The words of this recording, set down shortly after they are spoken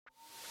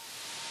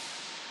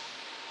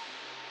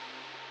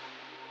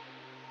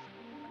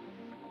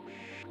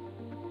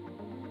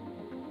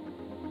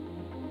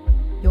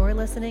You're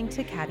listening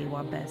to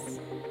Cattywampus.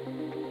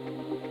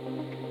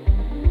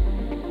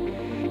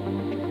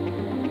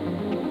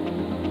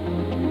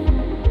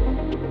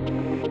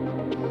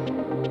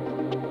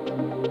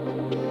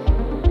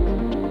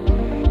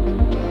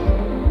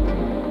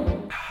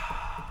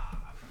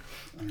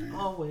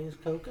 Always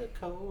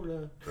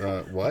Coca-Cola.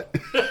 What?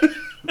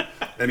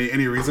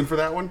 Any reason for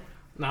that one?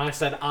 No, I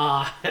said and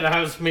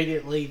I was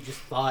immediately just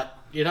thought,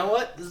 you know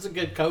what? This is a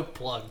good Coke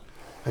plug.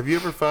 Have you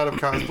ever thought of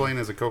cosplaying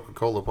as a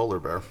Coca-Cola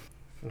polar bear?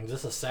 Is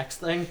this a sex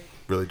thing?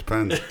 Really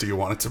depends. Do you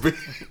want it to be?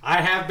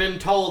 I have been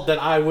told that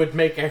I would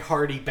make a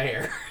hardy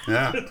bear.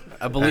 Yeah.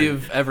 I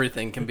believe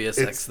everything can be a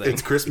sex thing.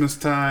 It's Christmas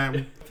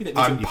time.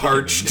 I'm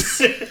parched.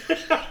 You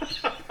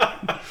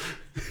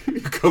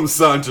come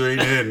sauntering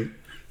in.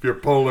 Your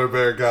polar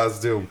bear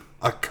costume.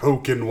 A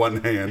Coke in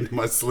one hand,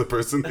 my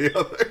slippers in the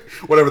other.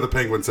 Whatever the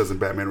Penguin says in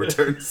Batman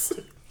Returns.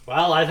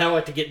 Well, I know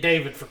what to get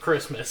David for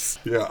Christmas.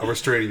 Yeah, a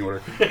restraining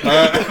order.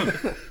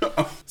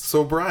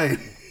 So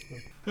Brian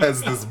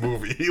has this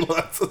movie he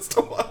wants us to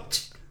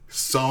watch.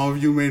 Some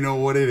of you may know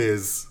what it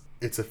is.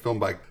 It's a film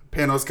by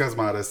Panos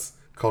Cosmatos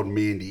called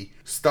Mandy,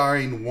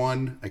 starring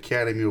one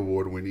Academy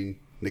Award-winning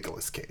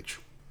Nicolas Cage.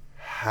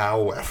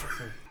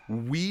 However,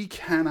 we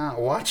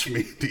cannot watch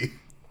Mandy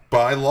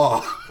by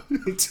law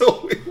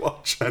until we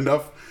watch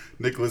enough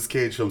Nicolas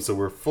Cage films so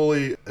we're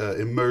fully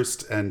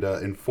immersed and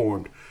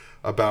informed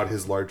about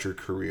his larger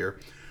career.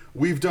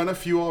 We've done a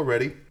few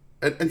already,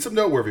 and some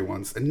noteworthy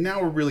ones, and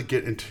now we're really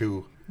getting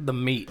into the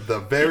meat. The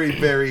very,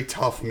 very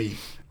tough meat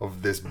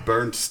of this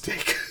burnt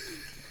steak.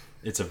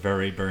 It's a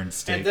very burnt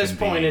steak. At this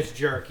point, it's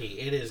jerky.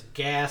 It is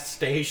gas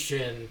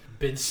station,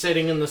 been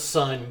sitting in the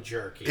sun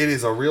jerky. It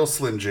is a real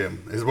Slim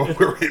Jim, is what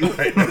we're in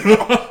right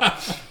now.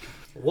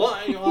 Well,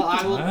 I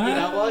will. You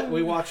know what?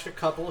 We watched a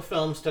couple of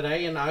films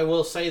today, and I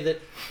will say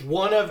that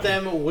one of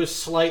them was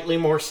slightly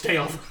more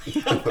stale than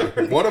the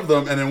other. One of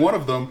them, and in one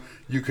of them,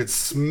 you could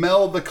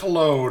smell the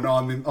cologne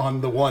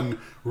on the one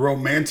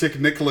romantic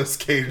Nicolas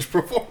Cage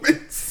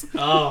performance.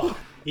 Oh,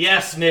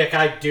 yes, Nick,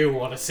 I do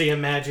want to see a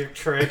magic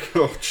trick.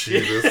 Oh,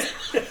 Jesus.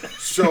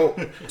 So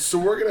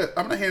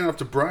I'm gonna hand it off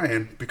to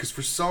Brian because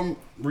for some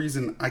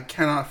reason I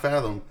cannot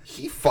fathom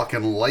he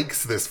fucking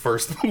likes this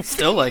first movie.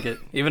 Still like it,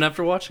 even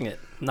after watching it.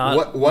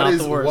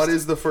 What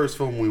is the first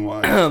film we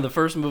watched? The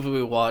first movie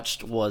we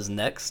watched was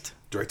Next.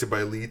 Directed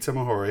by Lee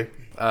Tamahori.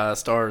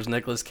 Stars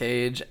Nicolas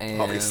Cage and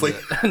obviously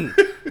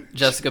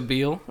Jessica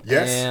Biel.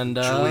 Yes, and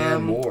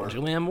Julianne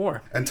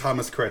Moore. And And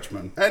Thomas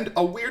Kretschmann. And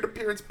a weird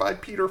appearance by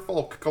Peter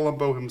Falk,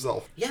 Columbo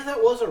himself. Yeah,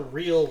 that was a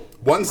real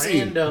one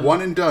random... scene,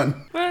 one and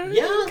done.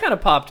 Yeah. Kind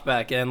of popped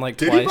back in like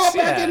Did twice. He pop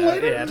back in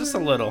later? Yeah, just a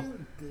little.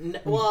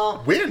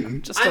 Well,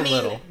 when? Just a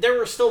little. There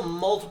were still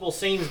multiple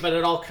scenes, but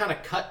it all kind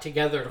of cut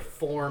together to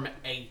form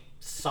a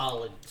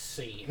solid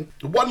scene.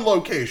 One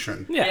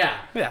location. Yeah.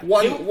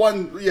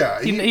 One.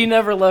 Yeah. He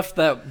never left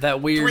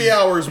that weird 3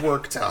 hours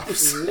work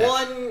tops.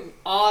 One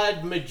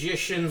odd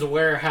magician's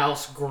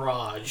warehouse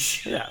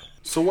garage. Yeah.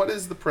 So what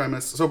is the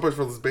premise? So first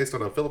of all, it's based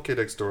on a Philip K.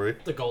 Dick story.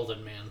 The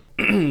Golden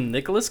Man.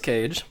 Nicolas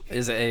Cage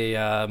is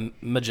a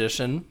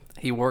magician.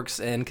 He works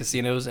in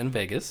casinos in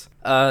Vegas.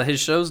 His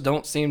shows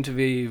don't seem to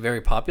be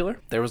very popular.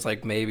 There was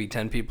like maybe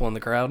 10 people in the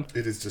crowd.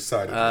 It is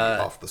decidedly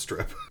off the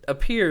strip.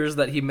 Appears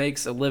that he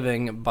makes a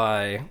living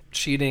by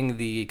cheating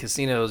the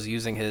casinos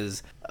using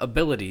his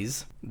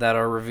abilities that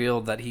are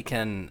revealed that he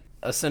can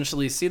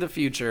essentially see the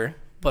future,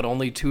 but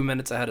only 2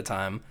 minutes ahead of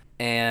time,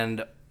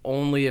 and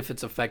only if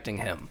it's affecting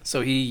him.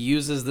 So he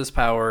uses this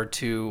power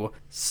to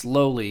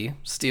slowly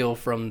steal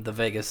from the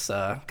Vegas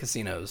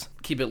casinos.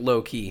 Keep it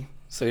low key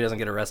so he doesn't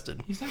get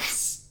arrested. He's not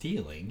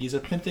stealing. He's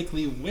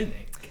authentically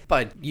winning.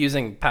 By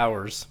using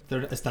powers.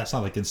 That's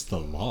not against the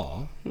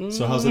law.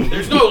 So how's it?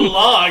 There's no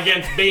law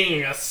against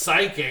being a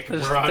psychic,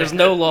 Brian. There's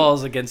no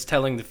laws against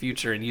telling the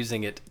future and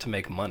using it to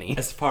make money.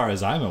 As far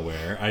as I'm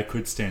aware, I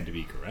could stand to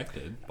be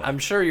corrected. But... I'm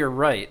sure you're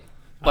right.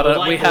 But But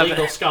like we have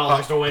legal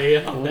scholars to weigh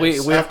in on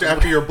this.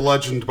 After you're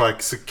bludgeoned by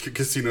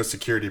casino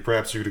security,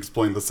 perhaps you could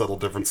explain the subtle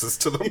differences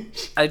to them.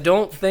 I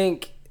don't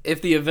think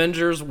if the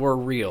Avengers were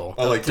real,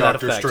 like to that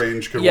Doctor effect,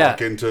 Strange could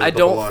walk into I the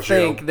don't Bellagio.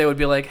 think they would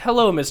be like,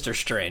 "Hello, Mr.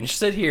 Strange,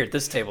 sit here at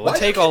this table and Why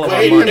take do you all of keep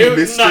our calling money." him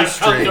Newton, Mr. not come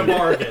Strange. to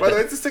bargain. By the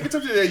way, it's the second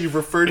time today you've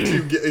referred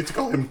to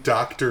call him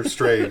Doctor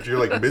Strange. You're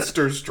like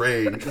Mr.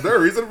 Strange. Is there a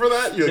reason for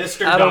that? You're like,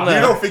 Mr. I don't Doctor. know.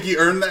 you don't think he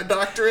earned that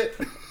doctorate?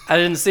 I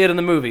didn't see it in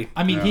the movie.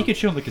 I mean, he could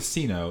chill in the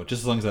casino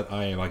just as long as that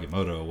Eye of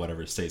Agamotto or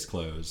whatever stays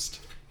closed.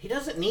 He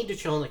doesn't need to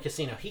chill in the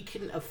casino. He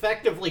can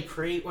effectively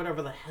create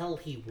whatever the hell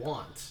he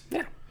wants.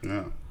 Yeah.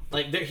 Yeah.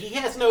 Like, he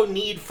has no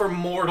need for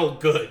mortal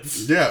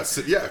goods. Yeah,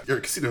 your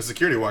casino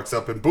security walks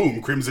up and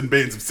boom, Crimson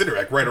Banes of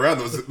Sidorak right around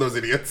those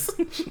idiots.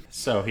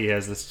 So he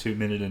has this 2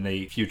 minute and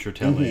 8 future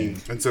telling.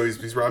 And so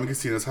he's robbing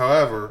casinos.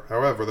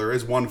 However, there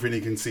is one thing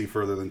he can see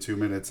further than 2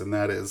 minutes, and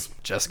that is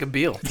Jessica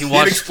Biel. He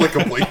watched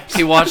inexplicably.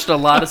 he watched a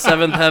lot of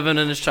Seventh Heaven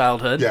in his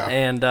childhood, Yeah.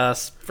 and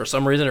for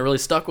some reason it really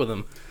stuck with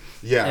him.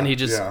 Yeah, and he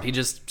just yeah. he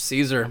just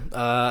sees her.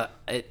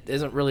 It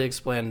isn't really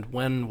explained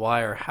when,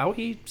 why, or how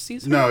he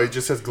sees her. No, he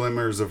just has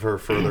glimmers of her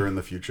further in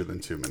the future than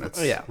 2 minutes.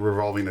 Oh, yeah.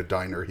 Revolving a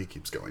diner he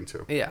keeps going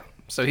to. Yeah.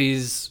 So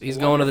he's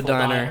going to the Wonderful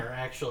diner.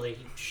 Actually,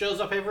 he shows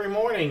up every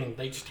morning.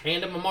 They just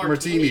hand him a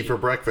Martini for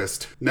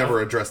breakfast.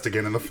 Never addressed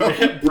again in the film.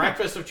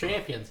 Breakfast of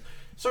champions.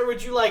 Sir,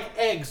 would you like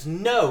eggs?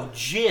 No,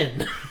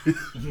 gin.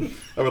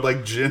 I would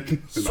like gin.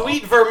 And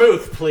Sweet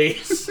vermouth,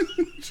 please.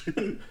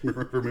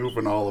 Vermouth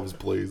and olives,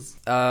 please.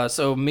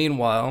 So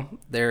meanwhile,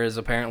 there is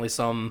apparently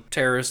some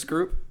terrorist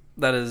group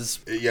that is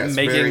Yes,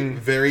 making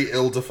very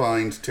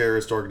ill-defined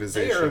terrorist They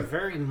organization. are a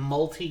very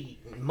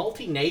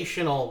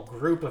multinational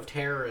group of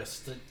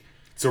terrorists.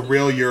 It's a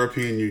real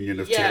European Union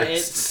of Yeah,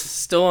 terrorists.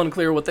 still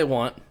unclear what they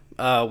want,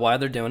 why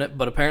they're doing it,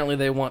 but apparently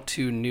they want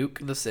to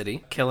nuke the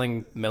city,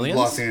 killing millions.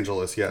 Los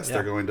Angeles, yes, Yeah.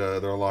 they're going to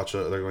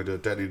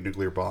detonate a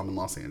nuclear bomb in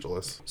Los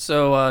Angeles.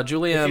 So If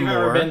Julianne you've ever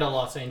Moore. been to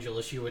Los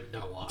Angeles, you would know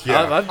why.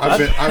 Yeah, I've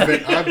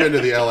been to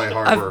the LA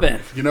Harbor. been.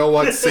 You know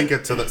what? Sink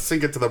it to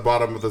the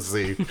bottom of the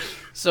sea.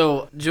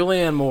 So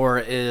Julianne Moore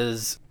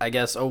is, I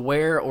guess,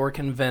 aware or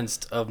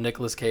convinced of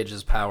Nicolas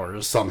Cage's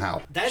powers.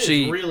 Somehow, That is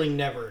She- really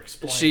never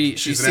explained. She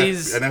she's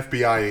sees an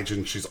FBI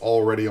agent. She's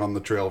already on the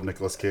trail of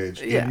Nicolas Cage.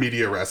 Yeah. In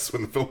media arrests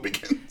when the film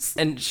begins.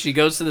 and she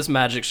goes to this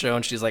magic show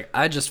and she's like,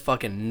 I just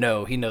fucking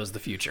know he knows the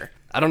future.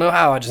 I don't know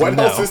how, I just What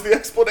know. else is the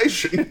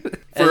explanation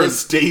for a And-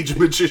 stage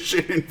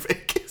magician in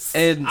Vegas?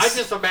 And I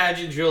just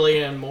imagine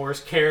Julianne Moore's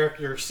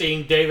character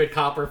seeing David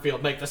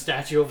Copperfield make the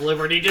Statue of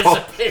Liberty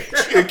Oh, disappear.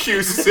 she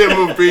accuses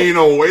him of being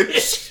a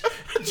witch.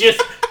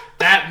 Just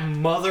that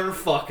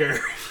motherfucker.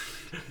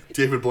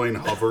 David Blaine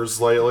hovers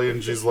slightly,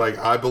 and she's like,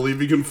 "I believe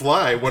he can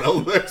fly." What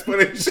else the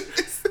explanation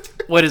is?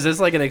 what is this,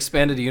 like an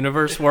expanded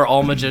universe where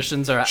all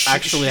magicians are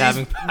actually She's-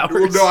 having Well,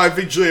 powers? no, I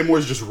think Julianne Moore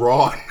is just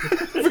wrong. I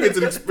think it's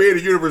an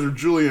expanded universe where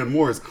Julianne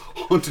Moore is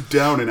hunted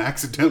down and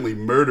accidentally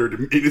murdered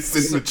an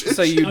innocent magician.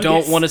 So you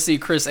don't yes. want to see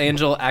Chris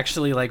Angel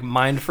actually like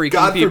mind freaking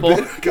God people?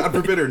 forbid, God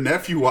forbid her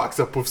nephew walks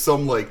up with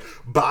some like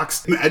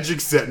boxed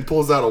magic set and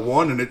pulls out a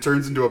wand and it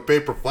turns into a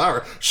paper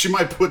flower. She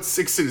might put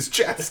 6 in his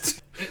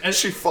chest. And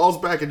she falls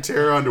back in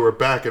terror onto her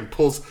back and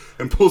pulls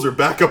her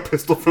backup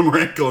pistol from her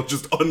ankle and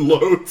just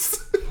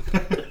unloads.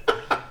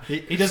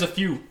 He does a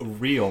few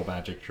real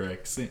magic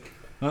tricks.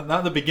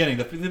 Not the beginning.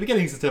 The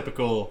beginning's a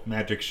typical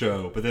magic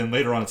show, but then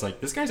later on it's like,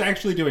 this guy's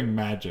actually doing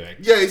magic.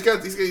 Yeah, he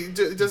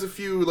does a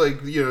few like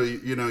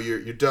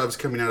your doves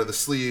coming out of the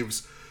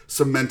sleeves,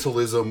 some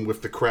mentalism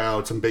with the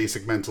crowd, some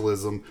basic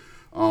mentalism.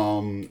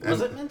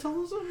 Was it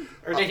mentalism?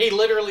 Or did he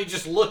literally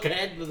just look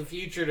ahead to the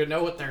future to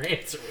know what their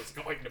answer was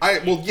going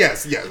to be?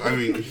 Yes. I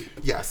mean,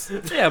 yes.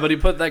 Yeah, but he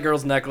put that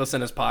girl's necklace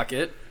in his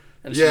pocket.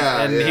 And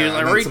Yeah, and he yeah, was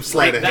and then like, some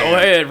sleight of go hand.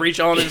 ahead, reach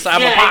on inside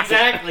my Yeah, pocket.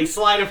 exactly.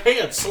 Sleight of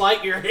hand.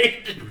 Sleight your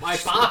hand in my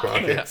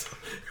pocket.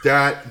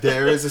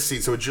 There is a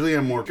scene. So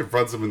Julianne Moore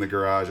confronts him in the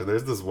garage, and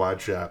there's this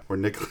wide shot where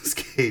Nicolas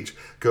Cage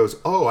goes,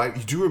 "Oh, I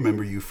do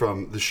remember you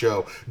from the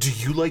show. Do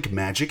you like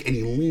magic?" And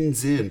he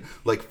leans in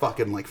like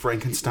fucking like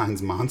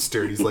Frankenstein's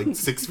monster. He's like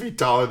 6 feet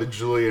taller than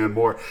Julianne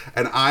Moore,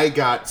 and I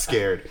got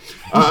scared.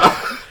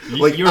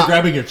 You were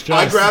grabbing your chest.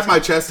 I grabbed my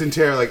chest in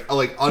terror,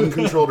 like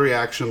uncontrolled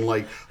reaction,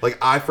 like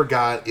I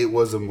forgot it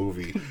was a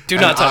movie. Do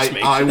And not touch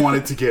me. I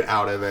wanted to get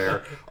out of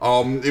there.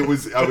 It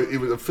was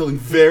feeling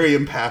very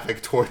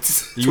empathic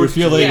towards. You were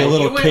feeling Yeah, a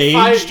little you went caged,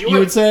 fight- you you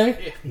would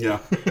say? Yeah.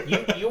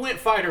 You went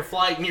fight or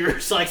flight, and you were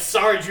just like,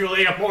 "Sorry,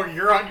 Julianne Moore,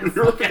 you're on your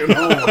fucking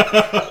No.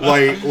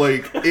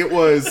 like it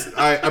was.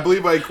 I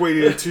believe I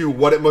equated it to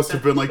what it must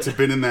have been like to have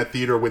been in that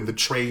theater when the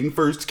train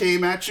first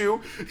came at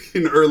you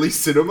in early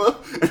cinema,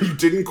 and you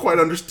didn't quite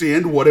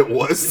understand what it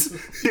was.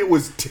 It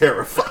was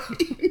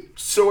terrifying.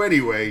 So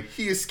anyway,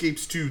 he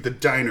escapes to the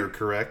diner.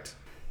 Correct?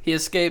 He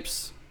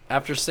escapes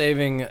after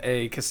saving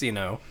a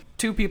casino.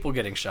 2 people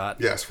getting shot.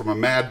 Yes, from a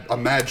mad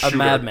A shooter.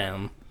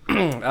 madman.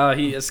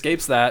 He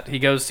escapes that. He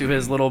goes to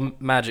his little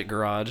magic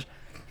garage.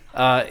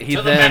 He to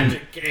the then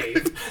magic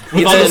cave."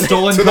 With all the then-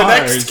 stolen to the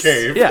cars. next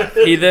cave. yeah,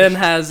 he then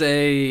has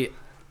a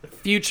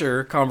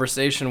future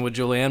conversation with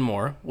Julianne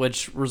Moore,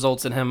 which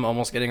results in him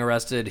almost getting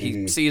arrested.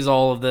 He sees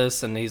all of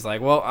this and he's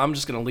like, well, I'm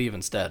just going to leave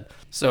instead.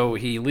 So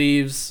he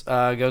leaves,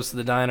 goes to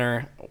the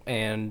diner,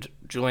 and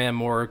Julianne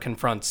Moore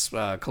confronts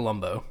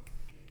Columbo.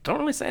 Don't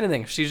really say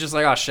anything. She's just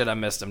like, oh shit, I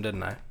missed him,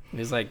 didn't I? And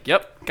he's like,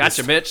 yep,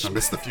 gotcha, I bitch.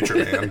 miss the future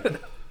man.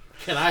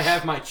 Can I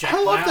have my check?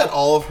 I love now? that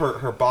all of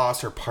her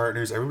boss, her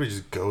partners, everybody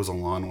just goes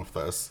along with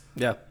this.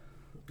 Yeah.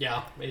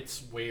 Yeah,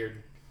 it's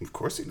weird. Of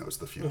course he knows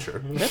the future.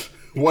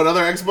 What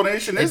other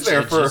explanation is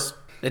there for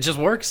It just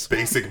works.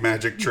 basic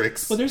magic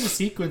tricks? Well, there's a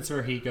sequence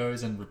where he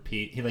goes and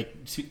he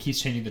like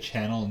keeps changing the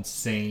channel and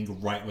saying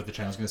right what the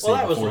channel's going to say Well,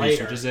 that was before he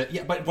later. searches it.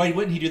 Yeah, but why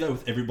wouldn't he do that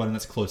with everyone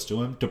that's close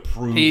to him to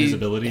prove his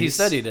abilities? He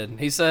said he did.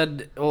 He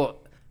said, well,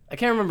 I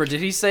can't remember.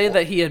 Did he say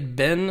that he had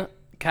been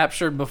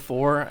captured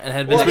before and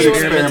had been Well, He's been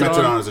experimented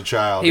experimented on? on as a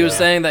child. He was yeah.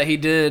 saying that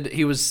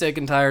he was sick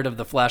and tired of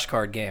the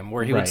flashcard game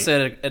where he would Right.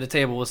 sit at a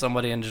table with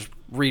somebody and just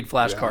read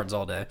flashcards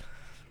all day.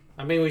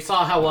 I mean, we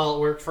saw how well it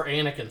worked for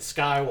Anakin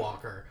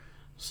Skywalker.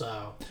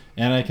 So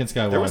Anakin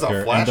There was a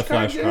Skywalker and the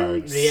flashcard game?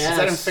 flashcards. Yes. Is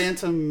that in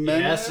Phantom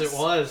Menace? yes, it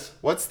was.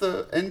 What's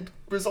the end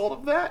result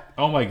of that?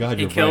 Oh my god,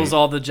 He you're kills right.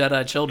 all the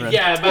Jedi children.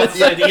 Yeah, but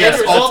the end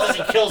result is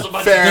he kills a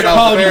bunch Fair of enough.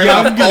 called Fair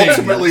enough. younglings.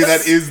 Ultimately,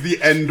 that is the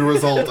end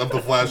result of the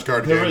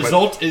flashcard game. but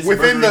result is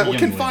within the murdering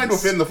confined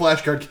younglings. within the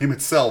flashcard game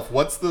itself.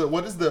 What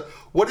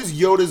is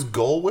Yoda's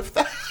goal with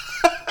that?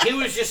 He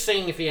was just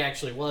seeing if he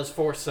actually was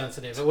force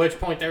sensitive. At which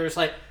point they were just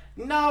like,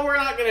 "No, we're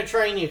not going to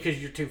train you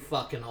because you're too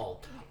fucking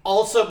old.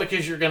 Also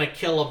because you're going to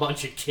kill a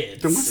bunch of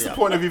kids." Then what's the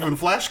point of even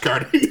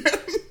flashcarding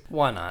him?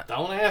 Why not?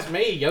 Don't ask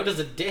me. Yoda's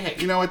a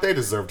dick. You know what? They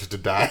deserved to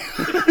die.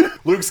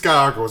 Luke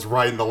Skywalker was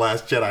right in The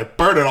Last Jedi.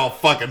 Burn it all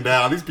fucking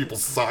down. These people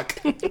suck.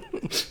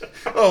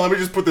 Oh, let me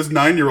just put this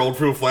 9-year-old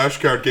through a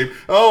flashcard game.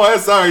 Oh,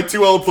 sorry.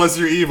 Too old plus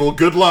you're evil.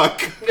 Good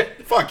luck.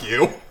 Fuck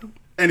you.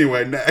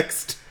 Anyway,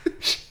 next.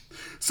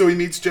 So he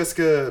meets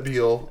Jessica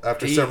Biel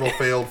after several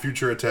failed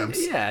future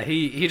attempts. Yeah,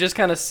 he just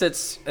kind of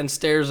sits and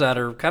stares at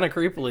her kind of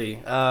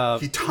creepily.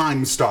 He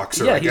time stalks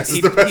her, Yeah, I guess he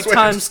is the best way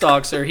time to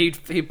stalks her. He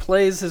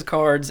plays his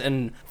cards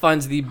and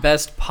finds the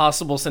best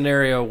possible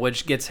scenario,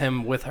 which gets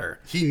him with her.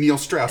 He Neil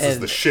Strausses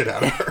And- the shit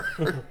out of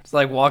her. It's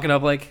like walking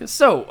up, like,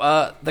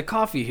 so, the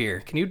coffee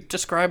here. Can you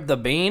describe the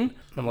bean?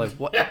 I'm like,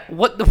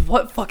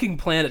 what fucking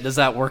planet does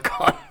that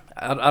work on?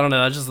 I don't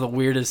know. That's just the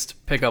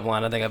weirdest pickup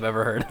line I think I've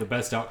ever heard. The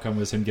best outcome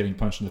was him getting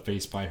punched in the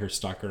face by her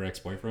stalker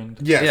ex-boyfriend.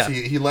 Yes, Yeah.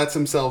 he lets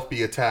himself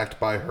be attacked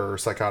by her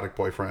psychotic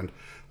boyfriend,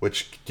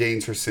 which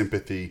gains her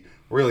sympathy,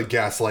 really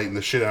gaslighting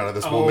the shit out of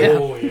this woman.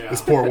 Oh, yeah.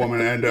 This poor woman.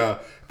 And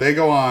they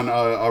go on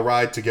a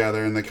ride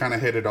together, and they kind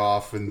of hit it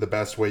off in the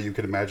best way you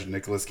could imagine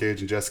Nicolas Cage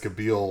and Jessica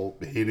Biel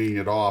hitting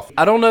it off.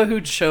 I don't know who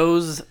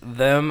chose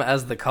them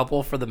as the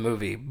couple for the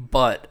movie,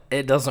 but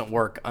it doesn't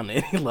work on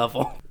any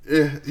level.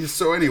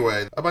 So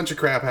anyway, a bunch of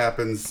crap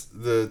happens.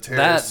 The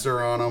terrorists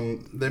are on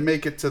them. They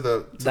make it to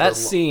That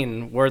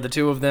scene where the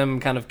two of them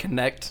kind of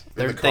connect.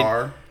 in the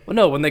car. Well,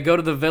 no, when they go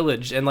to the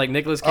village and like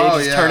Nicolas Cage Oh,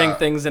 is yeah. turning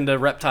things into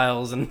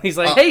reptiles, and he's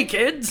like, "Hey,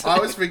 kids!" I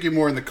was thinking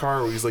more in the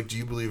car where he's like, "Do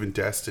you believe in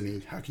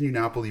destiny? How can you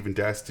not believe in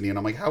destiny?" And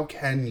I'm like, "How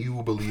can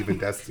you believe in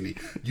destiny?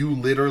 You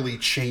literally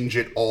change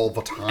it all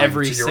the time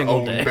Every to your single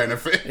own day."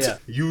 benefit. Yeah.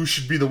 You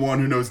should be the one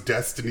who knows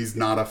destiny's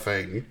not a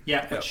thing."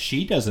 Yeah, but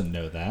she doesn't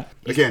know that.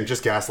 Again,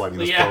 just gaslighting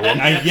this Yeah. poor woman.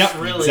 That's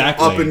Yeah, really-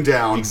 exactly. Up and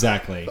down.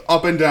 Exactly.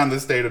 Up and down the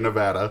state of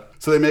Nevada.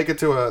 So they make it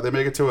to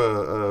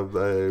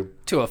a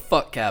to a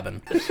fuck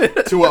cabin.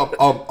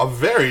 a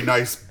very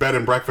nice bed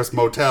and breakfast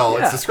motel.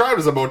 Yeah. It's described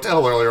as a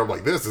motel earlier. I'm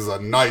like, this is a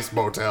nice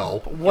motel.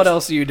 What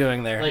else are you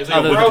doing there? Like, they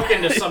Other than- broke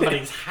into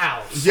somebody's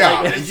house.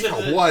 Yeah, Like, it's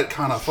just- what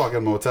kind of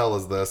fucking motel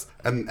is this?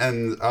 And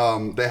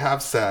they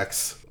have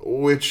sex,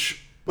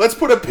 which let's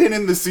put a pin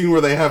in the scene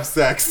where they have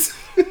sex.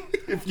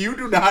 If you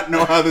do not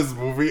know how this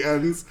movie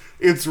ends,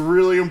 it's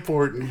really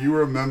important you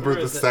remember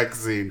the is it? sex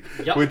scene,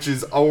 Yep. which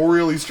is a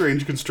really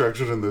strange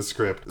construction in this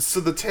script. So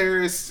the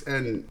terrorists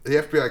and the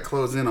FBI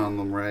close in on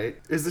them, right?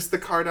 Is this the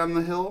car down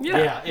the hill?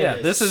 Yeah, it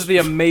is. This is the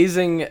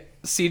amazing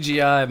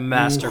CGI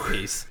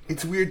masterpiece.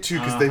 It's weird too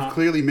because they've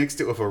clearly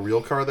mixed it with a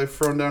real car they've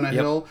thrown down a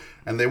hill,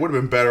 and they would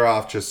have been better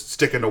off just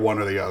sticking to one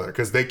or the other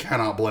because they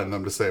cannot blend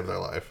them to save their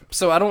life.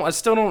 So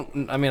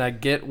I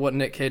get what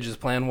Nick Cage's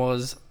plan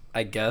was,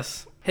 I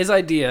guess. His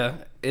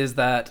idea is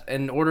that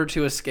in order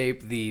to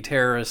escape the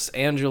terrorists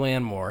and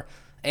Julianne Moore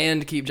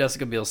and keep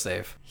Jessica Biel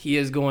safe, he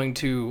is going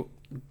to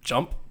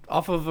jump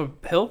off of a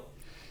hill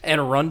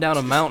and run down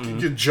a mountain.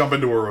 You jump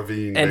into a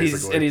ravine, And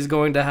basically. he's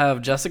going to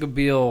have Jessica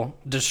Biel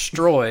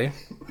destroy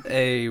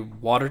a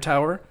water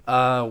tower,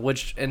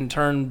 which in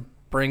turn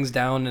brings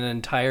down an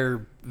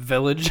entire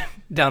village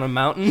down a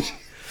mountain.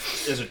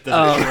 There's a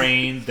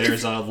train.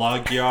 There's a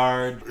log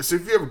yard. So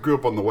if you ever grew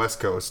up on the West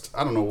Coast,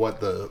 I don't know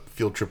what the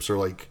field trips are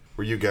like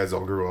where you guys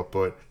all grew up,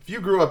 but if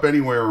you grew up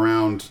anywhere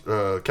around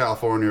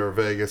California or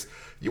Vegas,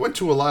 you went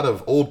to a lot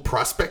of old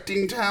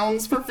prospecting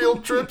towns for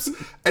field trips,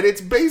 and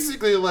it's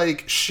basically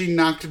like she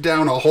knocked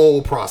down a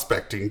whole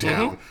prospecting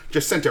town,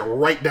 just sent it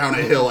right down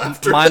a hill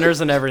after Miners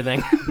and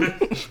everything.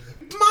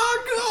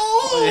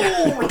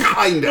 Margot!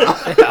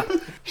 Kinda.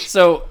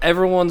 So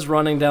everyone's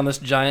running down this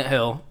giant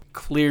hill,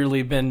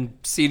 clearly been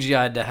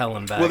CGI'd to hell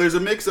and back. Well, there's a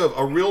mix of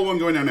a real one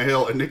going down a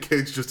hill and Nick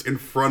Cage just in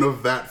front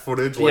of that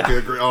footage, like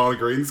Yeah. on a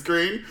green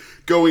screen,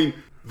 going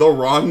the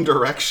wrong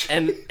direction.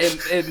 and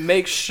it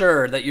makes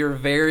sure that you're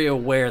very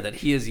aware that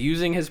he is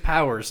using his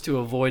powers to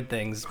avoid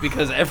things,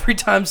 because every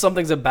time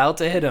something's about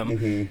to hit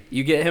him,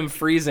 you get him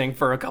freezing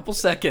for a couple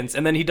seconds,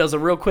 and then he does a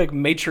real quick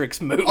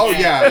Matrix move. Oh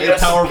yeah,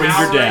 it's Power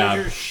Ranger dab.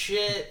 Ranger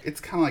shit. it's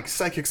kind of like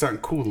psychics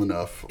aren't cool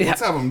enough.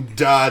 Let's have them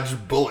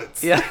dodge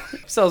bullets. Yeah,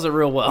 sells it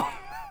real well.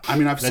 I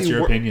mean, I've That's seen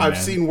your opinion, I've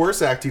man. seen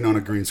worse acting on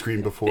a green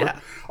screen before. Yeah.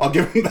 I'll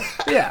give him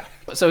that. Yeah.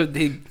 So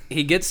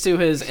he gets to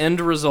his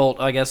end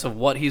result, I guess, of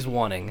what he's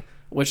wanting,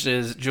 which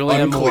is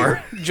Julianne Unclear.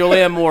 Moore.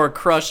 Julianne Moore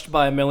crushed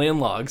by a million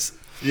logs.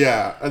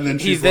 Yeah, and then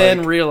He she's then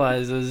like,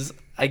 realizes,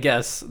 I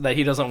guess, that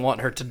he doesn't want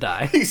her to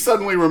die. He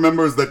suddenly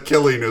remembers that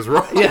killing is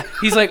wrong. Yeah,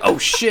 he's like, oh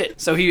shit.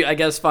 So he, I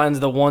guess, finds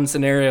the one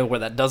scenario where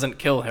that doesn't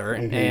kill her,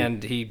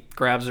 and he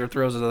grabs her,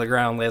 throws her to the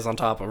ground, lays on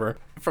top of her.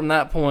 From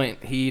that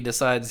point, he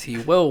decides he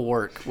will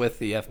work with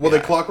the FBI. Well, they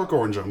Clockwork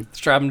Orange him.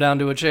 Strap him down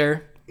to a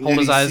chair, hold And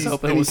his he eyes sees-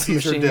 open and with he some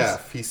sees her machines.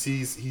 death.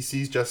 He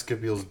sees Jessica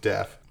Biel's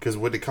death because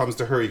when it comes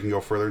to her, he can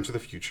go further into the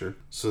future.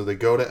 So they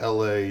go to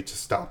L.A. to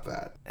stop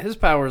that. His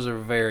powers are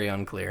very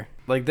unclear.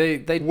 Like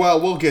they Well,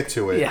 we'll get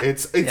to it. Yeah.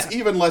 It's Yeah.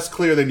 even less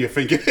clear than you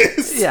think it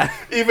is. Yeah.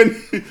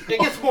 Even It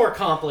gets more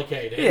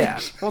complicated. yeah,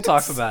 we'll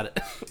talk about it.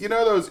 you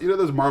know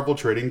those Marvel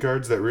trading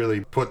cards that really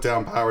put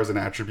down powers and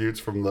attributes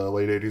from the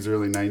late 80s,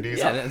 early 90s.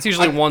 Yeah, it's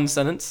usually one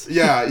sentence.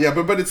 Yeah,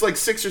 but it's like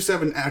 6 or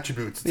 7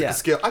 attributes. It's like Yeah. a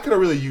scale. I could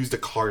have really used a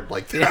card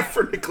like that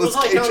for It Nicolas was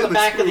like Cage on in the this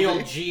back of the movie.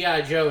 old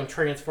G.I. Joe and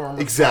Transformers.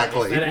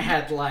 Exactly. comics, And it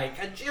had like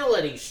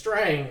agility,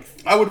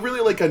 strength. I would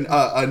really like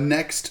a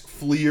next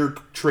Fleer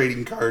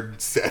trading card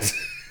set.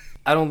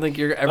 I don't think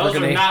you're ever Those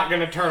gonna. are not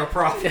going to turn a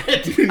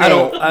profit. I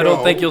don't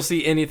No. think you'll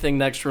see anything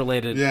next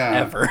related Yeah.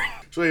 ever.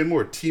 Julianne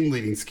Moore, team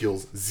leading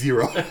skills,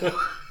 0.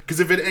 Because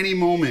if at any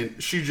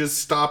moment she just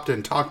stopped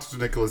and talked to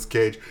Nicolas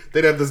Cage,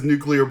 they'd have this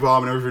nuclear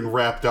bomb and everything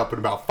wrapped up in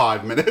about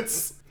 5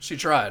 minutes. She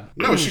tried.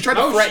 No, she tried to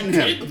No, threaten she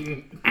him.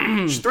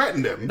 didn't. She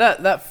threatened him.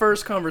 That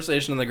first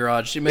conversation in the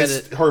garage, she made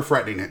It's it. her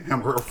threatening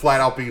him, her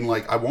flat out being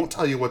like, I won't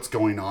tell you what's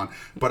going on,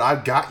 but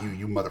I've got you,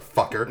 you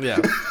motherfucker. Yeah.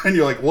 And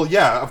you're like, well,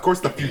 yeah, of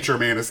course the future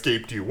man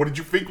escaped you. What did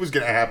you think was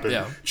going to happen?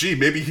 Yeah. Gee,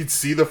 maybe he'd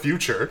see the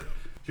future.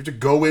 You have to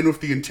go in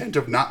with the intent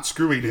of not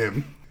screwing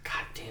him.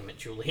 God damn it,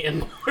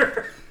 Julianne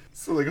Moore.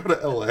 So they go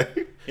to L.A.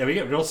 Yeah, we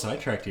get real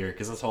sidetracked here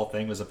because this whole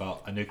thing was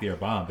about a nuclear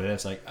bomb, but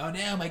it's like, oh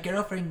no, my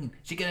girlfriend,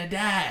 she's gonna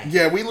die.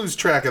 Yeah, we lose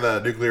track of the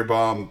nuclear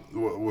bomb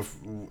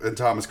and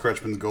Thomas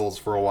Kretschmann's goals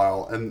for a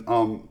while.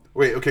 And,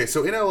 wait, okay,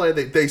 so in L.A.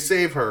 they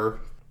save her.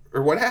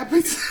 Or what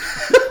happens?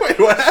 Wait,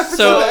 what happens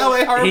So in the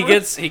L.A. harbor?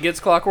 he gets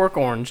Clockwork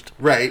Oranged,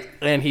 Right.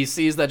 and he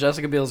sees that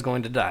Jessica Biel is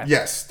going to die.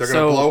 Yes, they're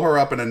going to So- blow her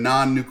up in a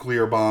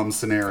non-nuclear bomb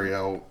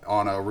scenario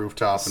on a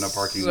rooftop in a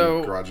parking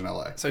garage in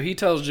L.A. So he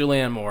tells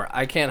Julianne Moore,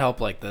 I can't help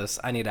like this.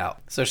 I need out.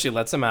 So she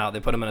lets him out. They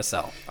put him in a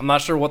cell. I'm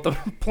not sure what the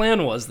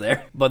plan was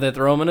there, but they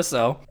throw him in a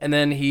cell. And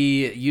then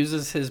he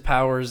uses his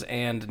powers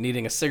and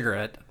needing a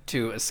cigarette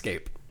to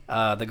escape.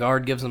 The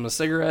guard gives him a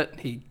cigarette.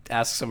 He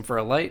asks him for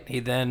a light.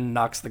 He then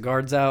knocks the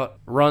guards out,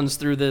 runs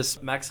through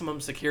this maximum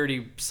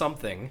security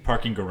something.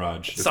 Parking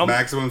garage. It's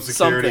maximum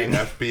security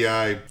something.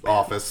 FBI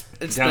office.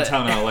 It's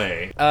Downtown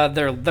LA.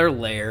 their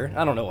lair.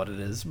 I don't know what it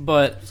is,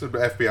 but So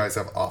FBI's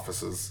have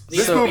offices. The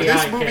This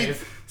FBI movie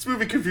cave. This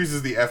movie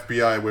confuses the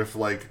FBI with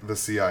like the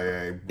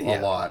CIA a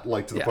Yeah. lot,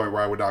 like to the Yeah. point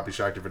where I would not be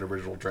shocked if in an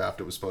original draft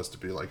it was supposed to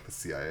be like the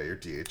CIA or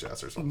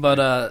DHS or something.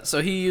 But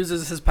so he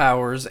uses his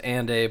powers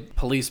and a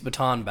police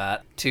baton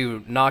bat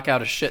to knock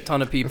out a shit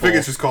ton of I people. think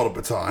it's just called a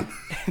baton.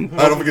 I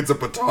don't think it's a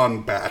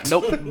baton bat.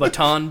 Nope,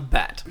 baton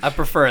bat. I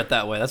prefer it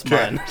that way. That's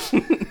Okay.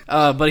 mine.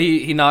 But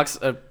he knocks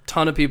a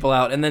ton of people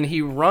out, and then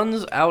he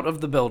runs out of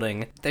the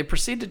building. They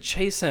proceed to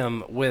chase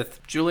him with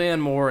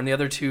Julianne Moore and the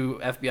other 2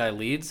 FBI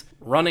leads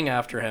running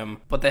after him,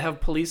 but they have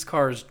police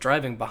cars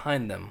driving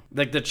behind them.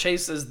 Like the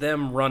chase is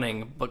them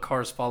running, but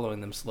cars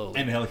following them slowly.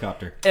 And a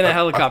helicopter. In a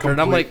helicopter,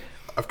 and I'm like,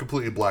 I've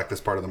completely blacked this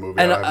part of the movie.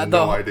 and I have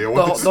no idea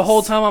what this the whole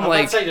is. time I'm I'm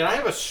like, about to say, did I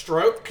have a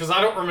stroke? Because I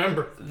don't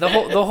remember. the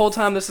whole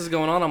time this is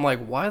going on, I'm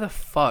like, why the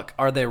fuck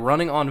are they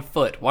running on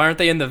foot? Why aren't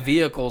they in the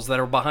vehicles that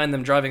are behind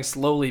them driving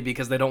slowly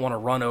because they don't want to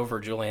run over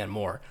Julianne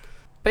Moore?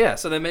 But yeah,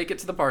 so they make it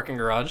to the parking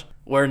garage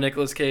where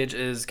Nicolas Cage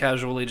is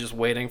casually just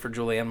waiting for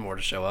Julianne Moore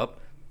to show up.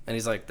 And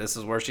he's like, this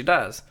is where she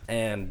dies.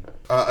 And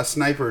A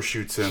sniper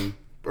shoots him,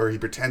 or he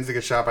pretends to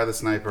get shot by the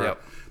sniper.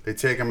 Yep. They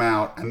take him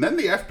out, and then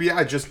the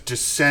FBI just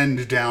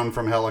descend down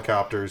from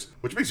helicopters,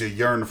 which makes you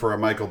yearn for a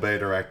Michael Bay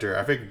director.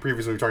 I think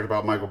previously we talked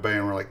about Michael Bay,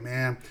 and we're like,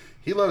 man,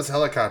 he loves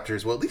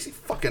helicopters. Well, at least he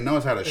fucking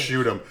knows how to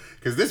shoot them,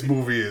 because this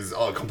movie is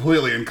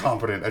completely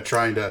incompetent at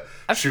trying to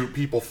shoot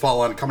people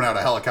coming out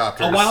of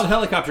helicopters. A wild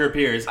helicopter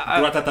appears.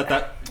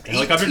 Helicopter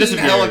 18 disappears.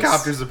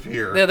 helicopters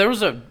appear. yeah, there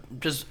was a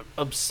just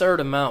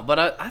absurd amount, but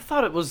I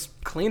thought it was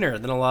cleaner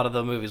than a lot of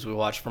the movies we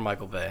watched from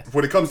Michael Bay.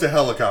 When it comes to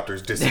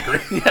helicopters,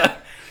 disagree.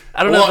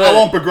 I don't Well, know. I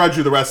won't begrudge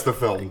you the rest of the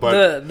film,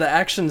 but The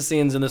action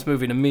scenes in this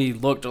movie to me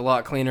looked a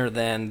lot cleaner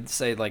than,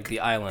 say, like The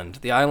Island.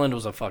 The Island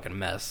was a fucking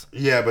mess.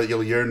 yeah, but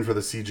you'll yearn for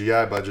the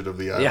CGI budget of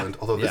the island.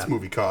 Although this yeah.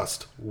 movie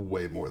cost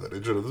way more than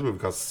it should have. This movie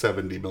cost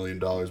 $70 million,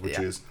 which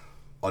Yeah. is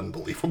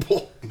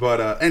unbelievable.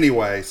 But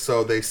anyway,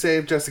 so they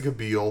save Jessica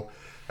Biel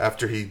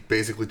after he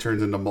basically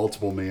turns into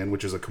Multiple Man,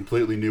 which is a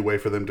completely new way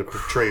for them to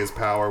portray his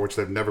power, which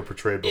they've never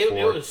portrayed It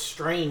before. was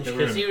strange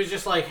because he was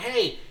just like,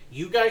 "Hey,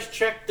 you guys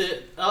check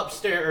the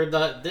upstairs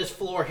or this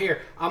floor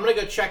here. I'm gonna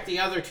go check the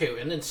other 2,"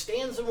 and then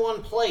stands in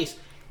one place,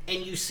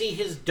 and you see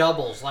his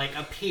doubles like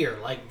appear.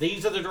 Like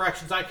these are the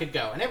directions I could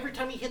go, and every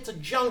time he hits a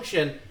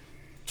junction,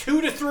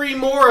 2 to 3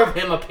 more of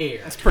him appear.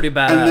 It's pretty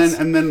badass.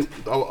 And then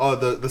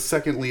the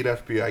second lead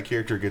FBI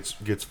character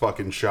gets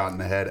fucking shot in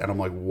the head, and I'm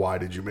like, why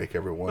did you make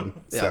everyone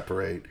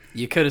separate?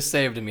 You could have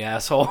saved him, you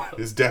asshole.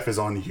 His death is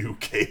on you,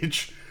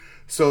 Cage.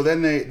 So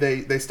then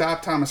they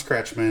stop Thomas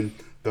Kretschmann.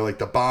 They're like,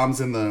 the bomb's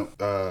in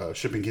the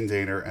shipping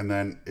container, and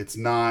then it's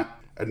not.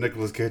 And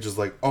Nicolas Cage is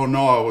like, oh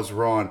no, I was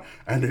wrong.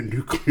 And a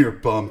nuclear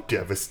bomb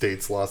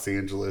devastates Los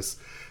Angeles.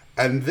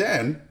 And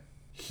then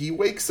he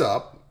wakes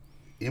up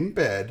in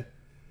bed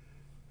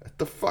at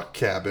the fuck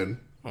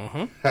cabin,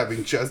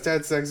 having just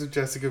had sex with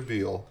Jessica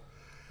Biel.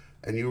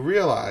 And you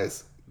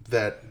realize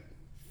that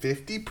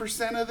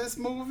 50% of this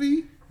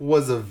movie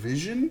was a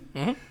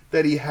vision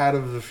that he had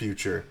of the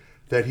future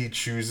that he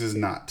chooses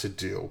not to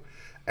do.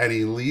 And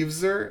he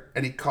leaves her,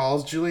 and he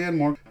calls Julianne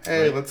Moore,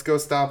 hey, let's go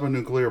stop a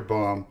nuclear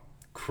bomb.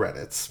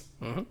 Credits.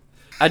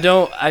 I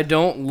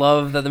don't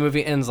love that the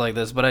movie ends like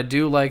this, but I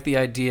do like the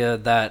idea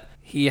that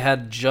he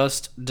had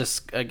just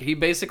he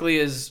basically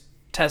is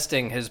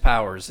testing his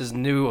powers, his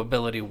new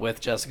ability with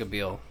Jessica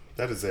Biel.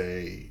 That's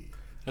a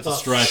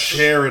stretch.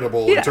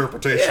 charitable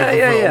interpretation of the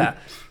film. Yeah.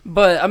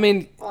 But I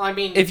mean,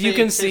 if you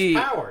can it's see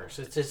his powers,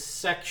 it's his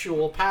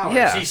sexual powers.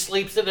 Yeah. He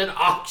sleeps in an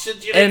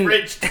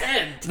oxygen-enriched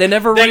tent. they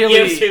never that really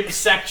gives him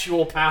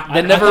sexual powers.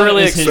 they never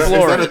really Is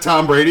explored. that a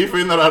Tom Brady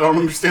thing that I don't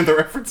understand the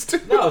reference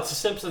to? No, it's a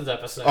Simpsons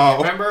episode. Oh.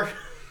 Remember?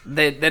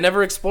 They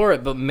never explore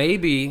it, but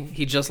maybe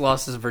he just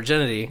lost his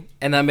virginity,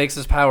 and that makes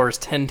his powers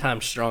 10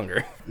 times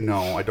stronger.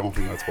 No, I don't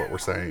think that's what we're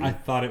saying. I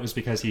thought it was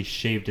because he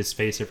shaved his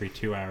face every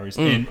 2 hours.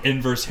 In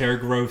inverse hair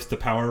growth, the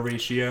power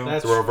ratio.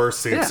 That's The reverse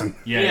Simpson.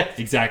 yeah,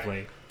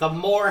 exactly. the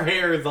more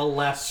hair, the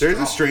less. There's a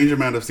strong. strange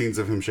amount of scenes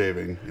of him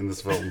shaving in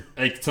this film.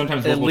 Like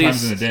sometimes At multiple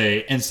times in a least-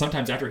 day, and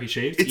sometimes after he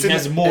shaves, It's he an-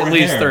 has more At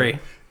least hair. 3.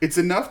 It's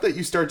enough that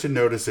you start to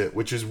notice it,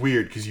 which is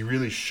weird because you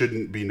really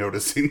shouldn't be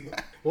noticing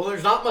that. Well,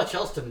 there's not much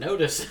else to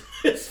notice in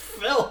this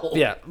film.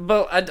 Yeah,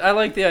 but I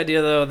like the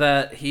idea, though,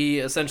 that he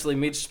essentially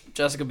meets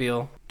Jessica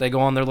Biel. They go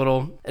on their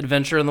little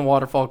adventure in the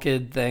Waterfall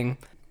Kid thing,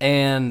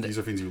 and... These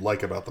are things you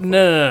like about the film.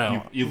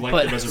 No. You like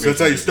But- the reservation. So that's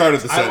how you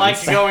started the I sentence.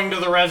 liked going to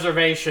the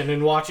reservation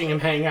and watching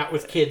him hang out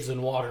with kids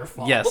in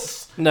waterfalls.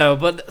 Yes. No,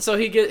 but so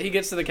he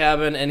gets to the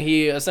cabin and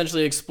he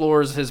essentially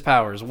explores his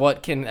powers.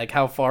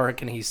 How far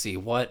can he see?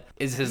 What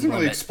is his He doesn't really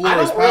limit? explore I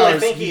his don't really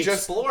powers. think he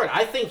just explored.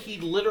 I think he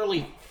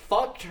literally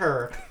fucked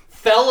her,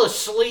 fell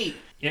asleep.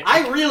 Yeah.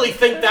 I really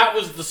think that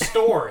was the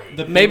story.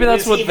 Maybe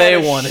that's Is what he they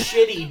had a wanted.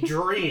 Shitty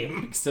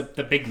dream. Except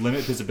the big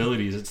limit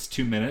visibility is it's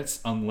 2 minutes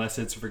unless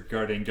it's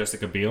regarding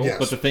Jessica Biel. Yes.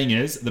 But the thing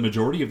is, the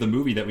majority of the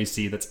movie that we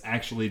see that's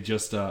actually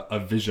just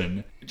a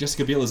vision,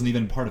 Jessica Biel isn't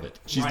even part of it.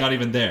 She's not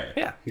even there.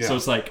 Yeah. So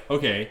it's like,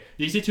 okay,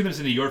 you see 2 minutes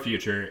into your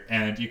future,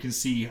 and you can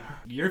see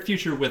your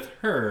future with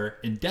her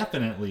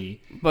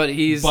indefinitely. But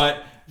he's...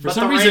 But for But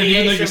some the reason, even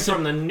though radiation you're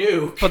from the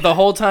nuke But the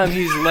whole time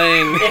he's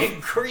laying...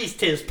 increased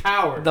his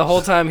powers. The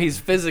whole time he's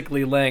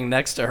physically laying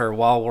next to her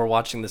while we're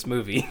watching this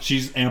movie.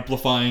 she's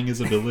amplifying his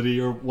ability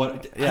or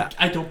what? Yeah.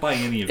 I don't buy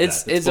any of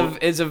It's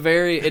that. a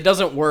very... It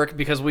doesn't work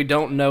because we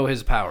don't know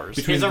his powers.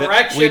 His the-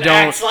 erection we don't-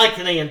 acts like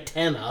an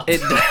antenna.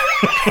 It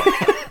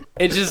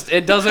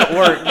it doesn't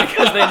work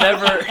because they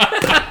never...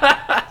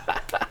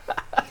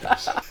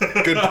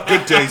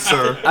 good day,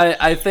 sir.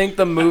 I think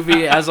the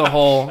movie as a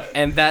whole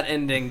and that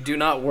ending do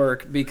not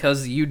work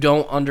because you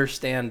don't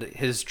understand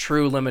his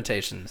true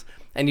limitations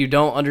and you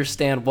don't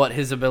understand what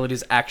his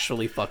abilities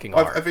actually fucking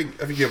are. I think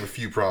you have a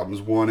few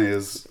problems. One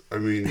is, I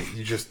mean,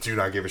 you just do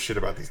not give a shit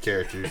about these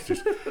characters.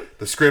 Just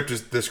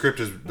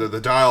the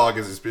dialogue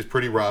is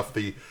pretty rough.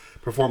 The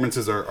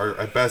performances are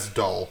at best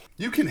dull.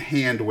 You can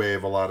hand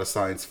wave a lot of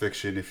science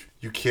fiction if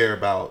you care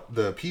about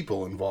the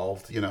people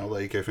involved. You know,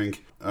 like I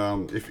think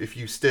if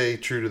you stay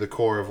true to the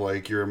core of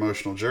like your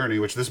emotional journey,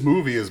 which this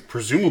movie is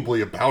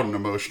presumably about an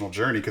emotional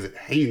journey because it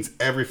hangs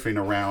everything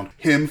around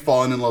him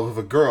falling in love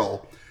with a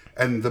girl,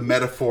 and the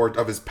metaphor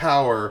of his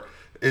power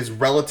is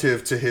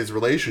relative to his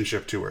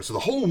relationship to her. So the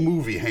whole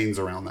movie hangs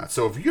around that.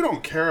 So if you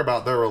don't care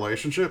about their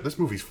relationship, this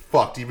movie's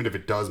fucked, even if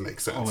it does make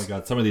sense. Oh my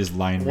god, some of these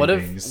line What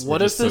readings if were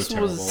just this so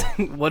was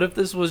terrible. what if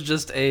this was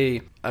just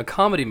a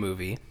comedy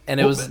movie and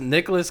it was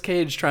Nicolas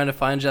Cage trying to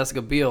find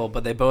Jessica Biel,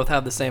 but they both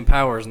have the same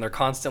powers and they're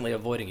constantly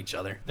avoiding each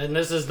other? Then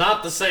this is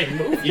not the same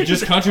movie. You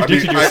just I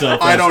contradicted mean,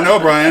 yourself. I don't know,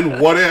 Brian.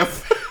 What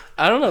if?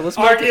 I don't know. Let's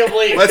make it,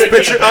 Arguably, Let's could be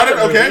pitch a it out. better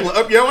Okay,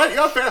 movie. you know what?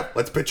 Yeah, fair.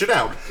 Let's pitch it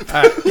out.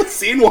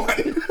 Scene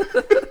one.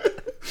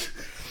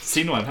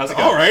 Scene one, how's it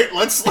go? All right,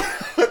 let's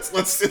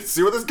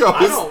see where this goes.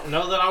 I don't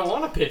know that I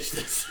want to pitch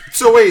this.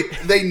 So wait,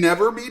 they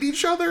never meet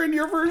each other in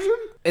your version?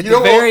 At You the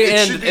know, very it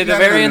end- should be- at the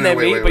very end they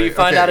meet, but you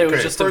find out it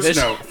was just a first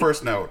vision. note.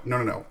 First note.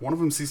 No. One of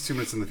them sees 2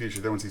 minutes in the future.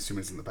 The other one sees 2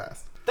 minutes in the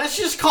past. That's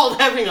just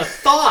called having a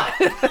thought.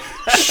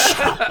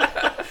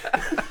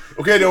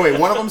 Okay, no, wait.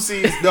 One of them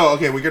sees... No,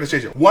 okay, we're going to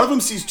change it. One of them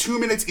sees 2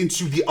 minutes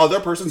into the other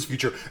person's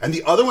future, and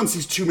the other one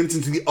sees 2 minutes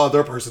into the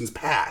other person's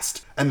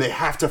past. And they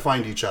have to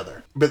find each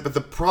other. But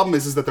the problem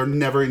is that they're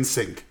never in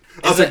sync.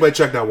 I'll take my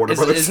check now, Warner